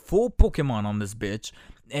going full Pokemon on this bitch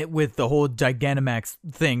with the whole Gigantamax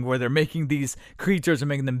thing where they're making these creatures and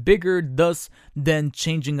making them bigger, thus then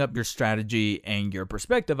changing up your strategy and your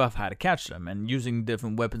perspective of how to catch them and using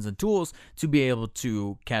different weapons and tools to be able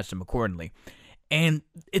to catch them accordingly. And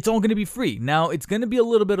it's all going to be free. Now, it's going to be a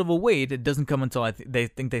little bit of a wait. It doesn't come until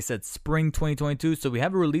they said spring 2022, so we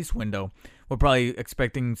have a release window. We're probably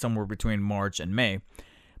expecting somewhere between March and May.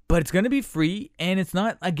 But it's going to be free, and it's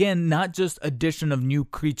not just addition of new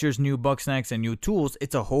creatures, new Bugsnax, and new tools.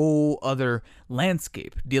 It's a whole other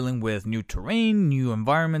landscape, dealing with new terrain, new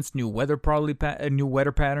environments, new weather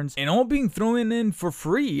patterns, and all being thrown in for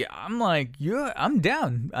free. I'm like, yeah, I'm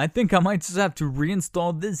down. I think I might just have to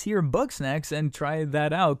reinstall this here Bugsnax and try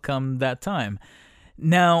that out come that time.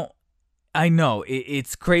 Now, I know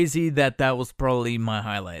it's crazy that was probably my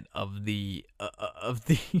highlight of the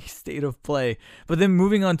state of play. But then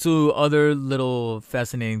moving on to other little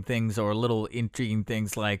fascinating things or little intriguing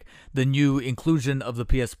things like the new inclusion of the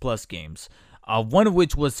PS Plus games. One of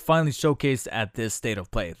which was finally showcased at this state of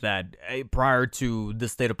play. That prior to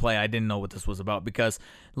this state of play, I didn't know what this was about because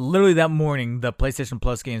literally that morning, the PlayStation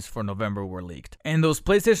Plus games for November were leaked. And those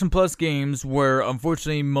PlayStation Plus games were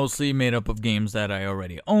unfortunately mostly made up of games that I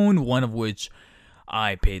already owned, one of which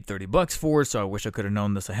I paid $30 for, so I wish I could have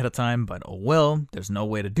known this ahead of time, but oh well, there's no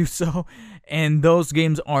way to do so. And those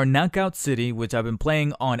games are Knockout City, which I've been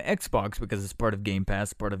playing on Xbox because it's part of Game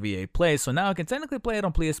Pass, part of EA Play, so now I can technically play it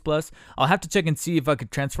on PS Plus. I'll have to check and see if I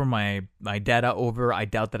could transfer my data over. I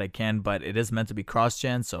doubt that I can, but it is meant to be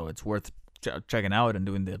cross-gen, so it's worth checking out and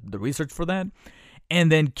doing the research for that. And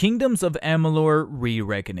then Kingdoms of Amalur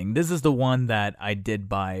Re-Reckoning. This is the one that I did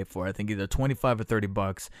buy for, I think, either $25 or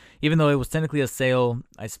 $30. Even though it was technically a sale,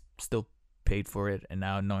 I still paid for it. And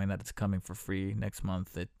now knowing that it's coming for free next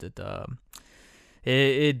month, it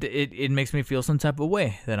makes me feel some type of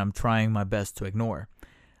way that I'm trying my best to ignore.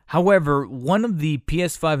 However, one of the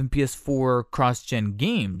PS5 and PS4 cross-gen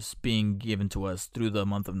games being given to us through the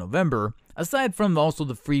month of November, aside from also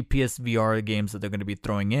the free PSVR games that they're going to be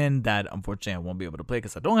throwing in that unfortunately I won't be able to play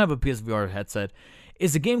because I don't have a PSVR headset,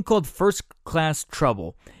 is a game called First Class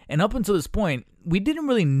Trouble. And up until this point, we didn't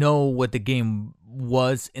really know what the game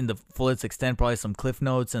was in the fullest extent, probably some cliff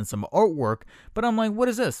notes and some artwork, but I'm like, what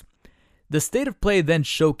is this? The state of play then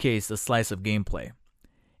showcased a slice of gameplay.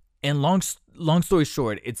 And long story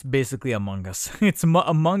short, it's basically Among Us. It's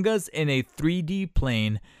Among Us in a 3D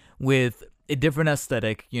plane with a different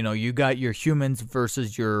aesthetic. You know, you got your humans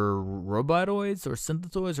versus your robotoids or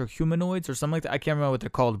synthetoids or humanoids or something like that. I can't remember what they're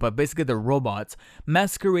called, but basically they're robots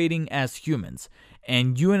masquerading as humans.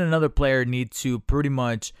 And you and another player need to pretty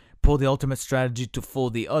much pull the ultimate strategy to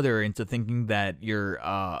fool the other into thinking that you're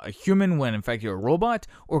a human when in fact you're a robot,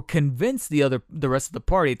 or convince the rest of the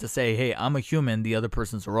party to say, hey, I'm a human, the other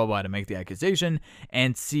person's a robot, and make the accusation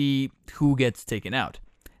and see who gets taken out.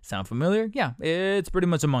 Sound familiar? Yeah, it's pretty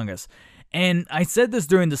much Among Us. And I said this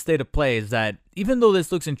during the state of play, is that even though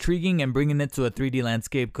this looks intriguing and bringing it to a 3D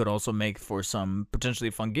landscape could also make for some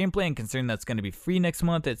potentially fun gameplay, and considering that's going to be free next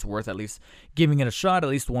month, it's worth at least giving it a shot,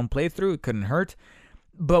 at least one playthrough. It couldn't hurt.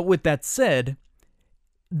 But with that said,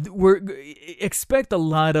 expect a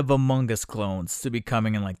lot of Among Us clones to be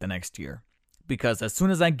coming in like the next year. Because as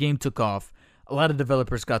soon as that game took off, a lot of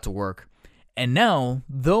developers got to work. And now,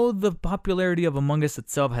 though the popularity of Among Us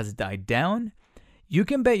itself has died down, you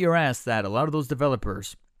can bet your ass that a lot of those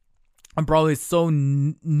developers are probably so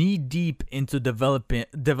knee-deep into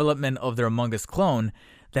development of their Among Us clone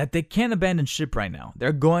that they can't abandon ship right now.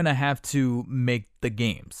 They're going to have to make the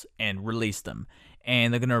games and release them.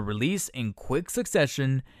 And they're going to release in quick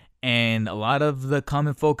succession, and a lot of the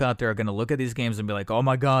common folk out there are going to look at these games and be like, oh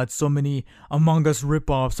my god, so many Among Us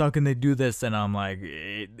ripoffs, how can they do this? And I'm like,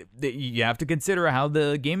 you have to consider how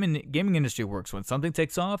the gaming industry works. When something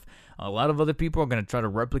takes off, a lot of other people are going to try to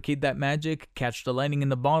replicate that magic, catch the lightning in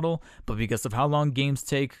the bottle, but because of how long games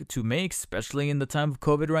take to make, especially in the time of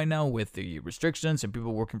COVID right now with the restrictions and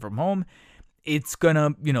people working from home, it's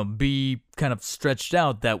gonna, be kind of stretched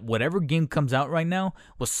out that whatever game comes out right now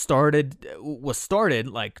was started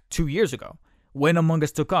like 2 years ago when Among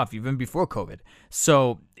Us took off, even before COVID.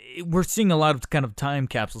 So we're seeing a lot of kind of time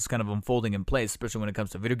capsules kind of unfolding in place, especially when it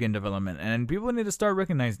comes to video game development, and people need to start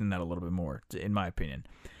recognizing that a little bit more, in my opinion.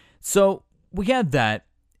 So we had that,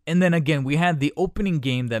 and then again, we had the opening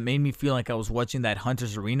game that made me feel like I was watching that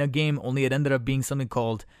Hunter's Arena game, only it ended up being something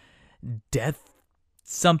called Death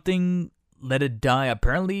something Let It Die.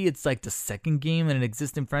 Apparently, it's like the second game in an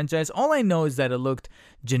existing franchise. All I know is that it looked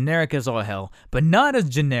generic as all hell, but not as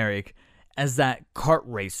generic as that kart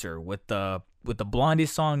racer with the Blondie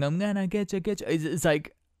song, I'm gonna get you. It's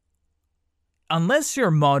like, unless you're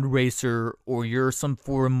a mod racer or you're some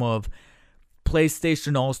form of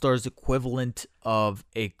PlayStation All-Stars equivalent of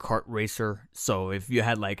a kart racer, so if you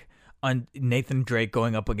had like Nathan Drake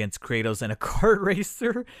going up against Kratos in a kart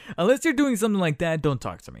racer, unless you're doing something like that, don't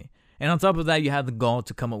talk to me. And on top of that, you have the gall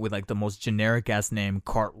to come up with like the most generic ass name,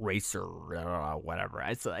 Kart Racer, whatever.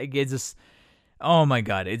 It's like, it just, oh my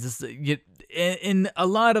god, it's just, in a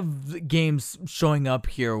lot of games showing up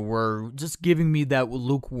here were just giving me that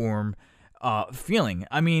lukewarm feeling.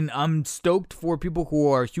 I mean, I'm stoked for people who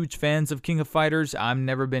are huge fans of King of Fighters. I've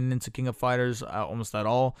never been into King of Fighters almost at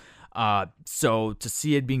all. So to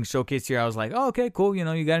see it being showcased here, I was like, oh, okay, cool.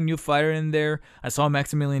 You got a new fighter in there. I saw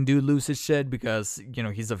Maximilian Dude lose his shit because,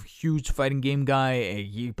 he's a huge fighting game guy.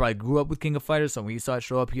 He probably grew up with King of Fighters. So when he saw it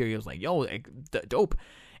show up here, he was like, yo, dope.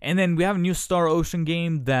 And then we have a new Star Ocean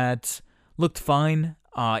game that looked fine.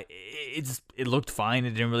 It looked fine.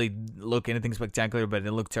 It didn't really look anything spectacular, but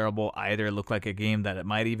it looked terrible either. It looked like a game that it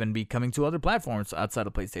might even be coming to other platforms outside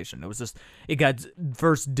of PlayStation. It got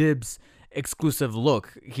first dibs exclusive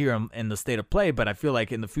look here in the state of play, but I feel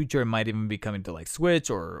like in the future it might even be coming to like Switch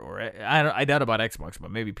or I doubt about Xbox,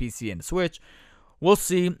 but maybe PC and Switch. We'll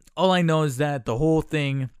see. All I know is that the whole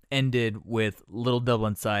thing ended with Little Devil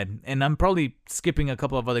Inside, and I'm probably skipping a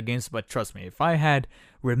couple of other games, but trust me, if I had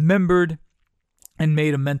remembered and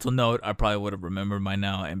made a mental note, I probably would have remembered by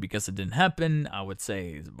now, and because it didn't happen, I would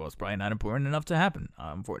say it was probably not important enough to happen,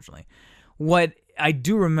 unfortunately. What I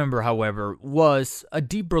do remember, however, was a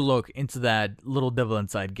deeper look into that Little Devil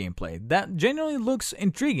Inside gameplay. That genuinely looks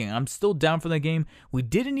intriguing. I'm still down for the game. We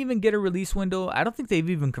didn't even get a release window. I don't think they've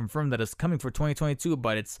even confirmed that it's coming for 2022,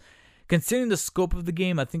 but it's, considering the scope of the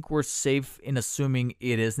game, I think we're safe in assuming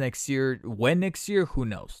it is next year. When next year, who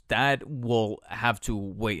knows? That we'll have to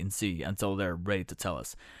wait and see until they're ready to tell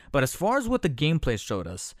us. But as far as what the gameplay showed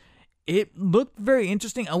us, it looked very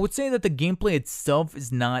interesting. I would say that the gameplay itself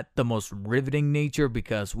is not the most riveting nature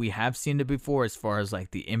because we have seen it before as far as like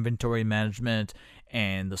the inventory management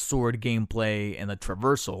and the sword gameplay and the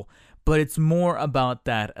traversal. but it's more about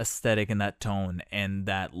that aesthetic and that tone and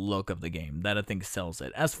that look of the game that I think sells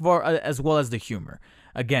it, as well as the humor.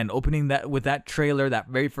 Again, opening that with that trailer, that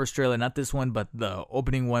very first trailer, not this one, but the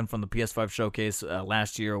opening one from the PS5 showcase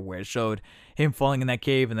last year, where it showed him falling in that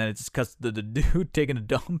cave and then it just cuts to the dude taking a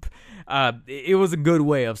dump. It was a good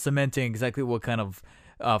way of cementing exactly what kind of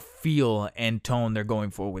feel and tone they're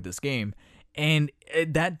going for with this game. And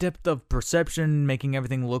that depth of perception, making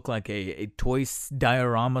everything look like a toy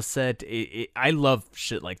diorama set, I love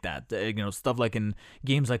shit like that. Stuff like in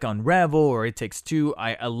games like Unravel or It Takes Two.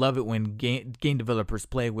 I love it when game developers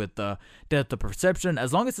play with the depth of perception,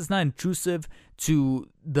 as long as it's not intrusive to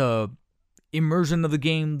the immersion of the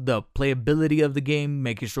game, the playability of the game,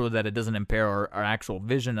 making sure that it doesn't impair our actual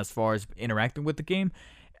vision as far as interacting with the game.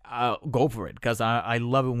 Go for it, because I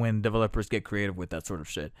love it when developers get creative with that sort of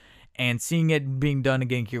shit. And seeing it being done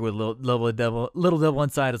again here with Little Devil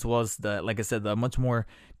Inside, as well as like I said, the much more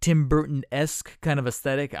Tim Burton-esque kind of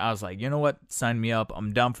aesthetic, I was like, you know what, sign me up,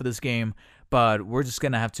 I'm down for this game. But we're just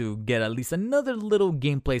gonna have to get at least another little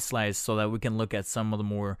gameplay slice so that we can look at some of the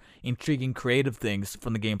more intriguing, creative things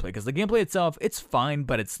from the gameplay. Because the gameplay itself, it's fine,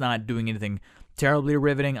 but it's not doing anything terribly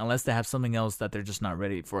riveting unless they have something else that they're just not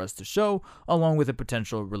ready for us to show, along with a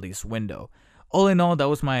potential release window. All in all, that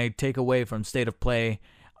was my takeaway from State of Play,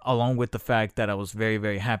 along with the fact that I was very,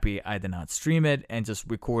 very happy I did not stream it and just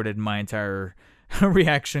recorded my entire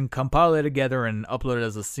reaction, compiled it together, and uploaded it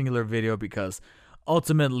as a singular video, because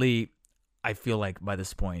ultimately, I feel like by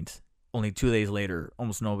this point, only 2 days later,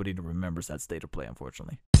 almost nobody remembers that State of Play,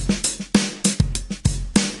 unfortunately.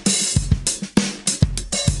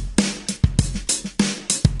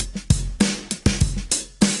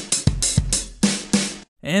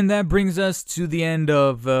 And that brings us to the end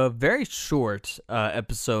of a very short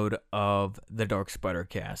episode of the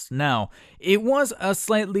DarkspiderCast. Now, it was a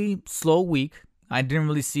slightly slow week. I didn't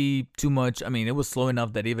really see too much. I mean, it was slow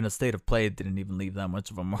enough that even a State of Play didn't even leave that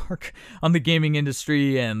much of a mark on the gaming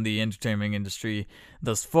industry and the entertainment industry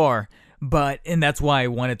thus far. And that's why I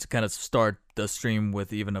wanted to kind of start the stream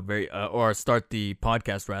with even or start the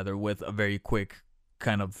podcast rather, with a very quick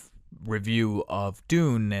kind of review of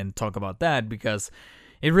Dune and talk about that, because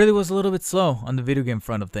it really was a little bit slow on the video game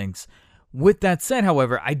front of things. With that said,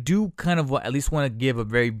 however, I do kind of at least want to give a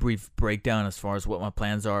very brief breakdown as far as what my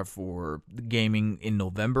plans are for gaming in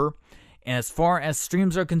November. And as far as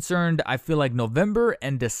streams are concerned, I feel like November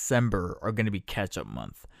and December are going to be catch-up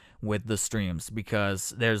month with the streams,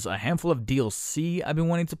 because there's a handful of DLC I've been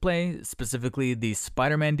wanting to play, specifically the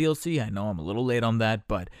Spider-Man DLC. I know I'm a little late on that,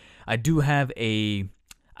 but I do have a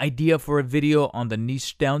idea for a video on the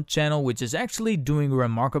Niche Down channel, which is actually doing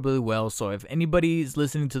remarkably well. So if anybody is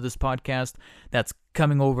listening to this podcast that's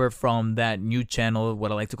coming over from that new channel,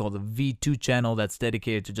 what I like to call the V2 channel, that's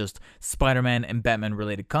dedicated to just Spider-Man and Batman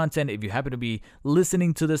related content, if you happen to be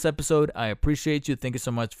listening to this episode, I appreciate you. Thank you so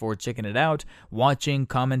much for checking it out, watching,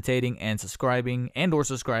 commentating, and subscribing,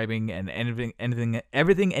 and everything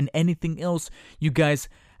and anything else you guys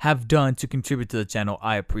have done to contribute to the channel.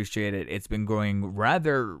 I appreciate it. It's been growing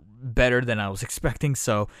rather better than I was expecting,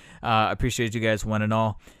 so I appreciate you guys, one and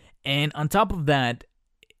all. And on top of that,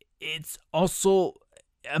 it's also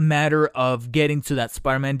a matter of getting to that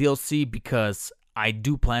Spider-Man DLC, because I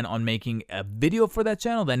do plan on making a video for that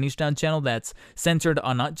channel, that Niche Down channel, that's centered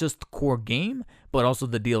on not just the core game, but also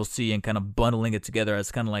the DLC, and kind of bundling it together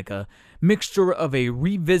as kind of like a mixture of a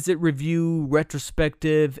revisit, review,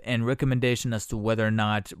 retrospective, and recommendation as to whether or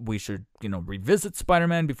not we should, revisit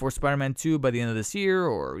Spider-Man before Spider-Man 2 by the end of this year,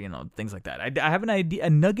 or, things like that. I have an idea, a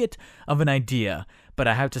nugget of an idea, but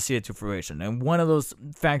I have to see it to fruition. And one of those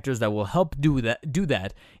factors that will help do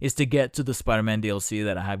that is to get to the Spider-Man DLC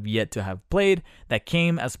that I have yet to have played, that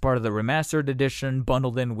came as part of the remastered edition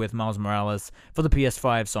bundled in with Miles Morales for the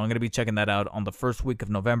PS5. So I'm going to be checking that out on the first week of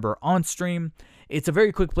November on stream. It's a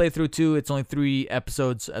very quick playthrough too. It's only 3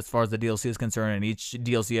 episodes as far as the DLC is concerned, and each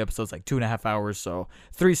DLC episode is like 2.5 hours. So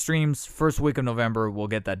 3 streams, first week of November, we'll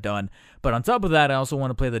get that done. But on top of that, I also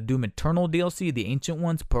want to play the Doom Eternal DLC, the Ancient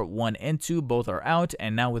Ones, Part 1 and 2. Both are out,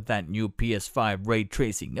 and now with that new PS5 ray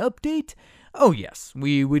tracing update, oh yes,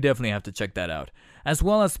 we definitely have to check that out. As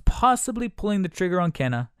well as possibly pulling the trigger on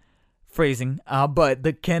Kenna. Phrasing, but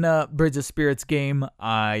the Kenna Bridge of Spirits game,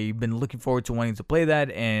 I've been looking forward to wanting to play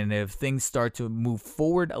that, and if things start to move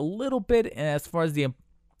forward a little bit as far as the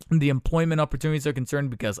employment opportunities are concerned,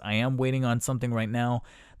 because I am waiting on something right now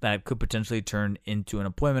that could potentially turn into an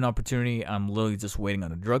employment opportunity. I'm literally just waiting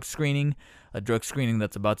on a drug screening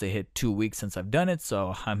that's about to hit 2 weeks since I've done it,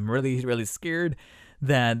 so I'm really, really scared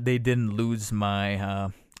that they didn't lose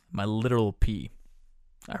my my literal pee.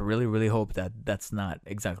 I really, really hope that that's not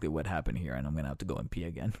exactly what happened here, and I'm gonna have to go and pee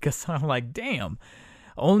again because I'm like, damn,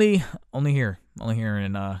 only here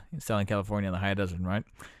in Southern California in the high desert, right?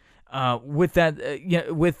 With that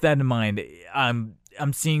in mind,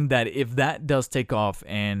 I'm seeing that if that does take off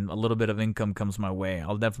and a little bit of income comes my way,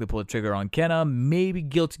 I'll definitely pull the trigger on Kenna, maybe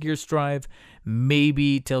Guilty Gear Strive,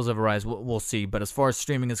 maybe Tales of Arise. We'll see. But as far as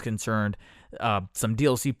streaming is concerned, some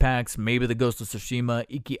DLC packs, maybe the Ghost of Tsushima,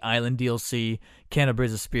 Iki Island DLC, Kenna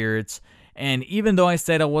Bridge of Spirits. And even though I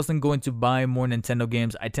said I wasn't going to buy more Nintendo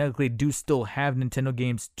games, I technically do still have Nintendo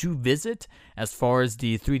games to visit. As far as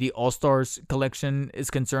the 3D All-Stars collection is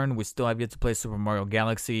concerned, we still have yet to play Super Mario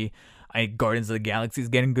Galaxy. Guardians of the Galaxy is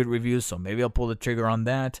getting good reviews, so maybe I'll pull the trigger on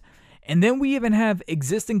that. And then we even have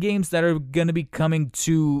existing games that are going to be coming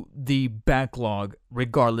to the backlog,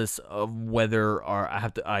 regardless of whether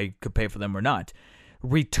I could pay for them or not.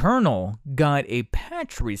 Returnal got a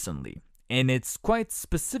patch recently, and it's quite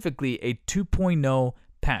specifically a 2.0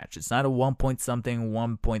 patch. It's not a 1 point something,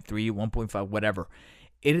 1.3, 1.5, whatever.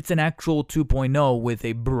 It's an actual 2.0 with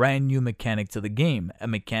a brand new mechanic to the game, a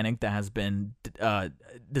mechanic that has been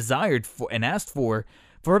desired for and asked for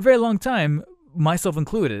a very long time, myself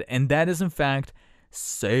included, and that is in fact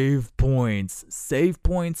save points. Save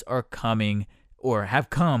points are coming or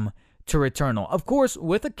have come to Returnal. Of course,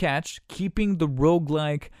 with a catch, keeping the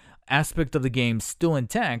roguelike aspect of the game still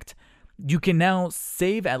intact. You can now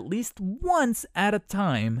save at least once at a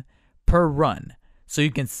time per run. So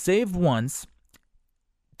you can save once,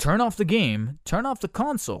 turn off the game, turn off the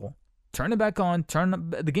console, turn it back on,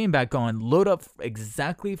 turn the game back on, load up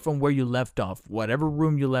exactly from where you left off, whatever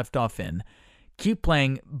room you left off in, keep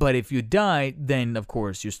playing, but if you die, then of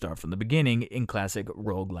course you start from the beginning in classic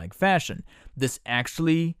roguelike fashion. This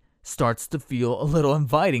actually starts to feel a little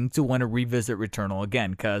inviting to want to revisit Returnal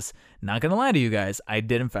again, because, not gonna lie to you guys, I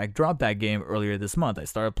did in fact drop that game earlier this month. I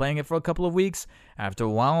started playing it for a couple of weeks. After a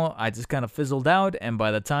while, I just kind of fizzled out, and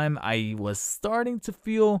by the time I was starting to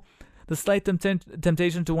feel the slight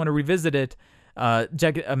temptation to want to revisit it,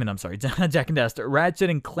 Jack and Daxter,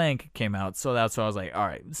 Ratchet and Clank came out, so that's why I was like,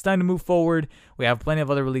 alright, it's time to move forward. We have plenty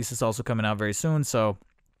of other releases also coming out very soon, so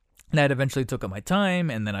that eventually took up my time,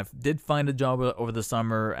 and then I did find a job over the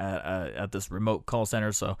summer at this remote call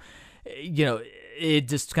center, so, it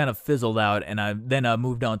just kind of fizzled out, and I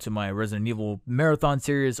moved on to my Resident Evil marathon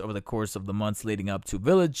series over the course of the months leading up to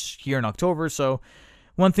Village here in October, so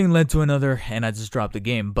one thing led to another, and I just dropped the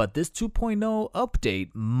game. But this 2.0 update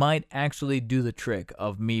might actually do the trick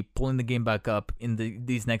of me pulling the game back up in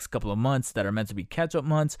these next couple of months that are meant to be catch-up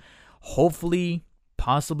months, hopefully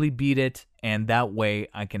possibly beat it, and that way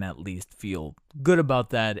I can at least feel good about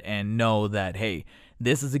that and know that, hey,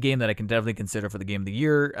 this is a game that I can definitely consider for the Game of the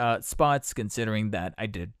Year spots, considering that I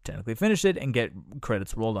did technically finish it and get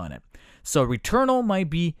credits rolled on it. So Returnal might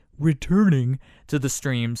be returning to the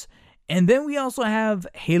streams. And then we also have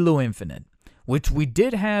Halo Infinite, which we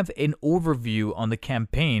did have an overview on the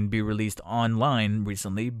campaign be released online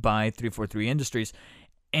recently by 343 Industries.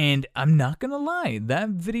 And I'm not gonna lie, that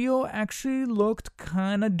video actually looked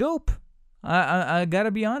kind of dope. I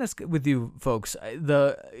gotta be honest with you folks.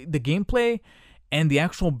 The gameplay and the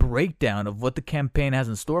actual breakdown of what the campaign has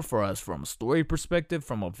in store for us from a story perspective,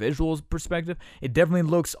 from a visuals perspective, it definitely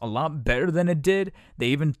looks a lot better than it did. They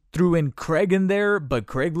even threw in Craig in there, but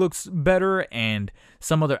Craig looks better, and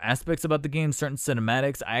some other aspects about the game, certain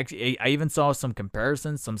cinematics. I even saw some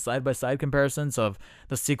comparisons, some side-by-side comparisons of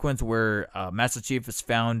the sequence where Master Chief is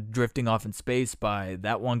found drifting off in space by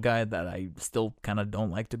that one guy that I still kind of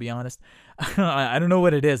don't like, to be honest. I don't know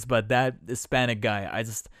what it is, but that Hispanic guy,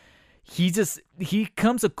 he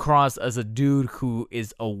comes across as a dude who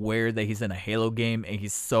is aware that he's in a Halo game, and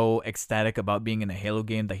he's so ecstatic about being in a Halo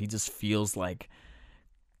game that he just feels like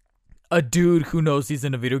a dude who knows he's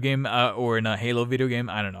in a video game or in a Halo video game.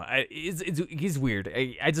 I don't know. He's weird.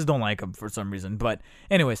 I just don't like him for some reason. But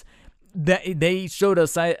anyways, they showed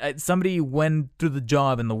us, somebody went through the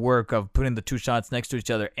job and the work of putting the two shots next to each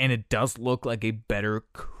other, and it does look like a better,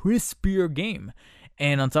 crispier game.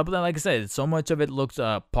 And on top of that, like I said, so much of it looks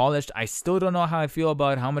polished. I still don't know how I feel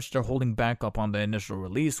about how much they're holding back up on the initial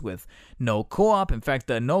release with no co-op. In fact,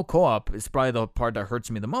 the no co-op is probably the part that hurts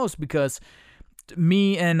me the most, because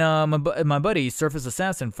me and my buddy, Surface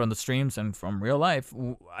Assassin, from the streams and from real life,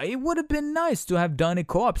 it would have been nice to have done a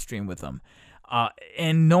co-op stream with them.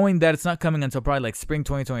 And knowing that it's not coming until probably like spring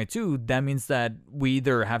 2022, that means that we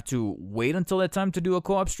either have to wait until that time to do a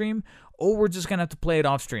co-op stream, or we're just gonna have to play it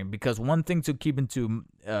off stream. Because one thing to keep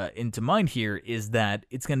into mind here is that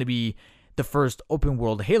it's gonna be the first open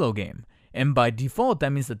world Halo game, and by default,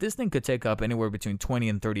 that means that this thing could take up anywhere between 20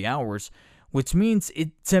 and 30 hours, which means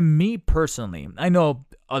it, to me personally, I know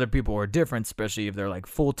other people are different, especially if they're like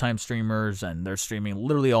full-time streamers and they're streaming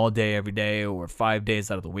literally all day, every day, or 5 days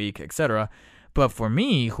out of the week, etc. But for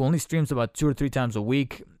me, who only streams about 2 or 3 times a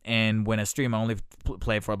week, and when I stream, I only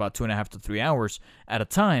play for about 2.5 to 3 hours at a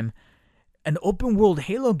time, an open world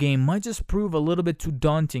Halo game might just prove a little bit too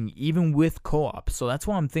daunting, even with co-op. So that's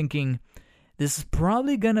why I'm thinking this is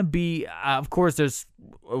probably gonna be. Of course, there's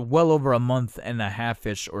well over a month and a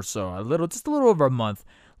half-ish or so, just a little over a month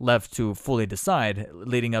left to fully decide,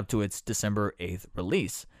 leading up to its December 8th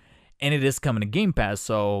release, and it is coming to Game Pass.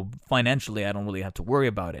 So financially, I don't really have to worry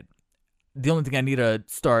about it. The only thing I need to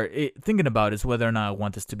start thinking about is whether or not I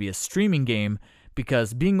want this to be a streaming game,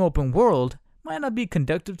 because being open world might not be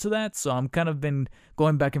conducive to that. So I'm kind of been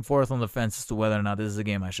going back and forth on the fence as to whether or not this is a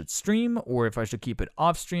game I should stream, or if I should keep it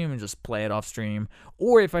off stream and just play it off stream,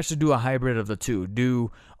 or if I should do a hybrid of the two,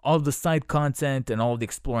 do all of the side content and all of the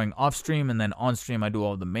exploring off stream, and then on stream I do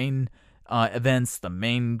all the main events, the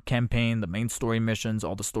main campaign, the main story missions,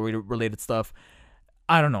 all the story related stuff.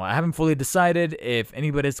 I don't know. I haven't fully decided. If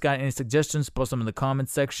anybody's got any suggestions, post them in the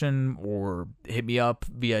comments section or hit me up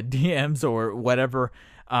via DMs or whatever.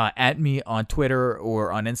 At me on Twitter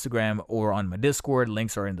or on Instagram or on my Discord.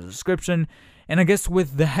 Links are in the description. And I guess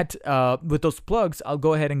with that, with those plugs, I'll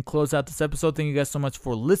go ahead and close out this episode. Thank you guys so much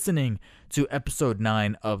for listening to episode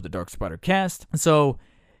 9 of the DarkspiderCast. So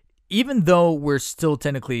even though we're still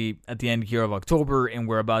technically at the end here of October and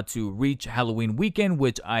we're about to reach Halloween weekend,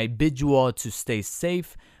 which I bid you all to stay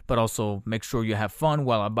safe, but also make sure you have fun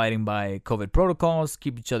while abiding by COVID protocols,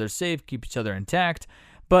 keep each other safe, keep each other intact.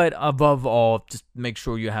 But above all, just make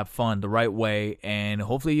sure you have fun the right way, and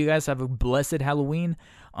hopefully you guys have a blessed Halloween.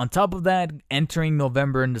 On top of that, entering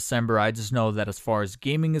November and December, I just know that as far as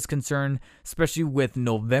gaming is concerned, especially with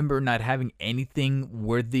November not having anything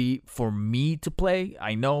worthy for me to play,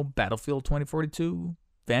 I know Battlefield 2042,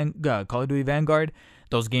 Call of Duty Vanguard,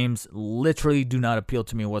 those games literally do not appeal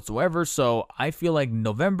to me whatsoever. So I feel like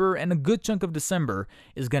November and a good chunk of December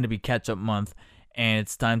is going to be catch-up month. And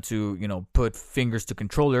it's time to, put fingers to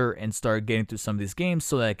controller and start getting through some of these games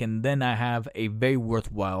so that I have a very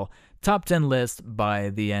worthwhile top 10 list by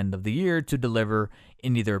the end of the year to deliver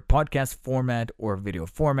in either podcast format or video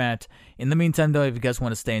format. In the meantime, though, if you guys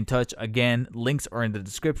want to stay in touch, again, links are in the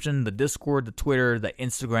description, the Discord, the Twitter, the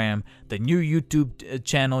Instagram, the new YouTube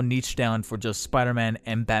channel niche down for just Spider-Man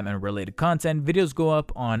and Batman related content. Videos go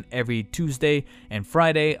up on every Tuesday and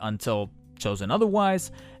Friday until chosen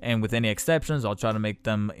otherwise, and with any exceptions, I'll try to make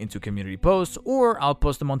them into community posts, or I'll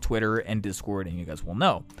post them on Twitter and Discord, and you guys will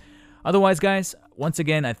know. Otherwise, guys, once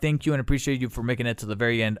again, I thank you and appreciate you for making it to the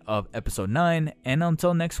very end of episode 9, and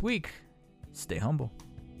until next week, stay humble.